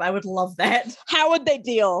fandom. I would love that. How would they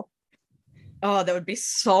deal? Oh, that would be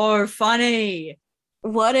so funny.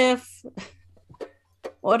 What if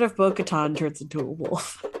Bo-Katan turns into a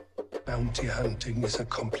wolf? Bounty hunting is a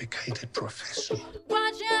complicated profession.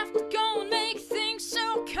 Why'd you have to go and make things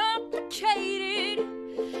so complicated?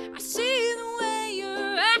 I see the way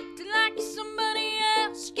you're acting like somebody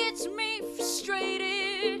else gets me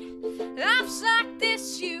frustrated. Life's like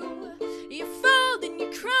this, you fall, then you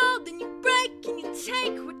crawl, then you break, and you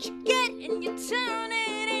take what you get and you turn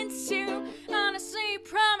it into. Honestly,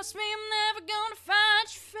 promise me I'm never gonna find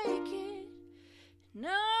you fake it.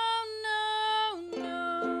 No, no, no.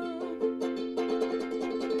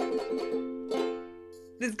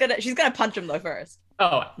 She's gonna punch him though first.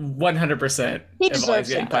 Oh, 100%. He If deserves Elijah's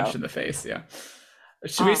getting it, punched though. in the face, yeah.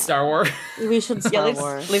 Should we Star Wars? We should Star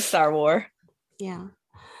Wars. Leave Star Wars. Yeah.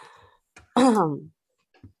 Oh,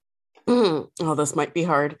 this might be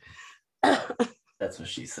hard. That's what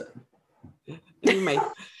she said. You might.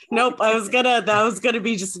 Nope. That was gonna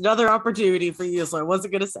be just another opportunity for you, so I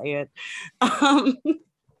wasn't gonna say it.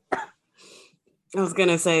 I was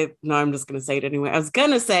gonna say, no, I'm just gonna say it anyway. I was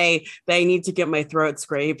gonna say that I need to get my throat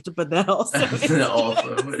scraped, but that also That's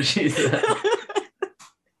also what she said.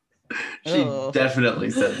 She Oh. definitely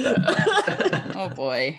said that. Oh boy.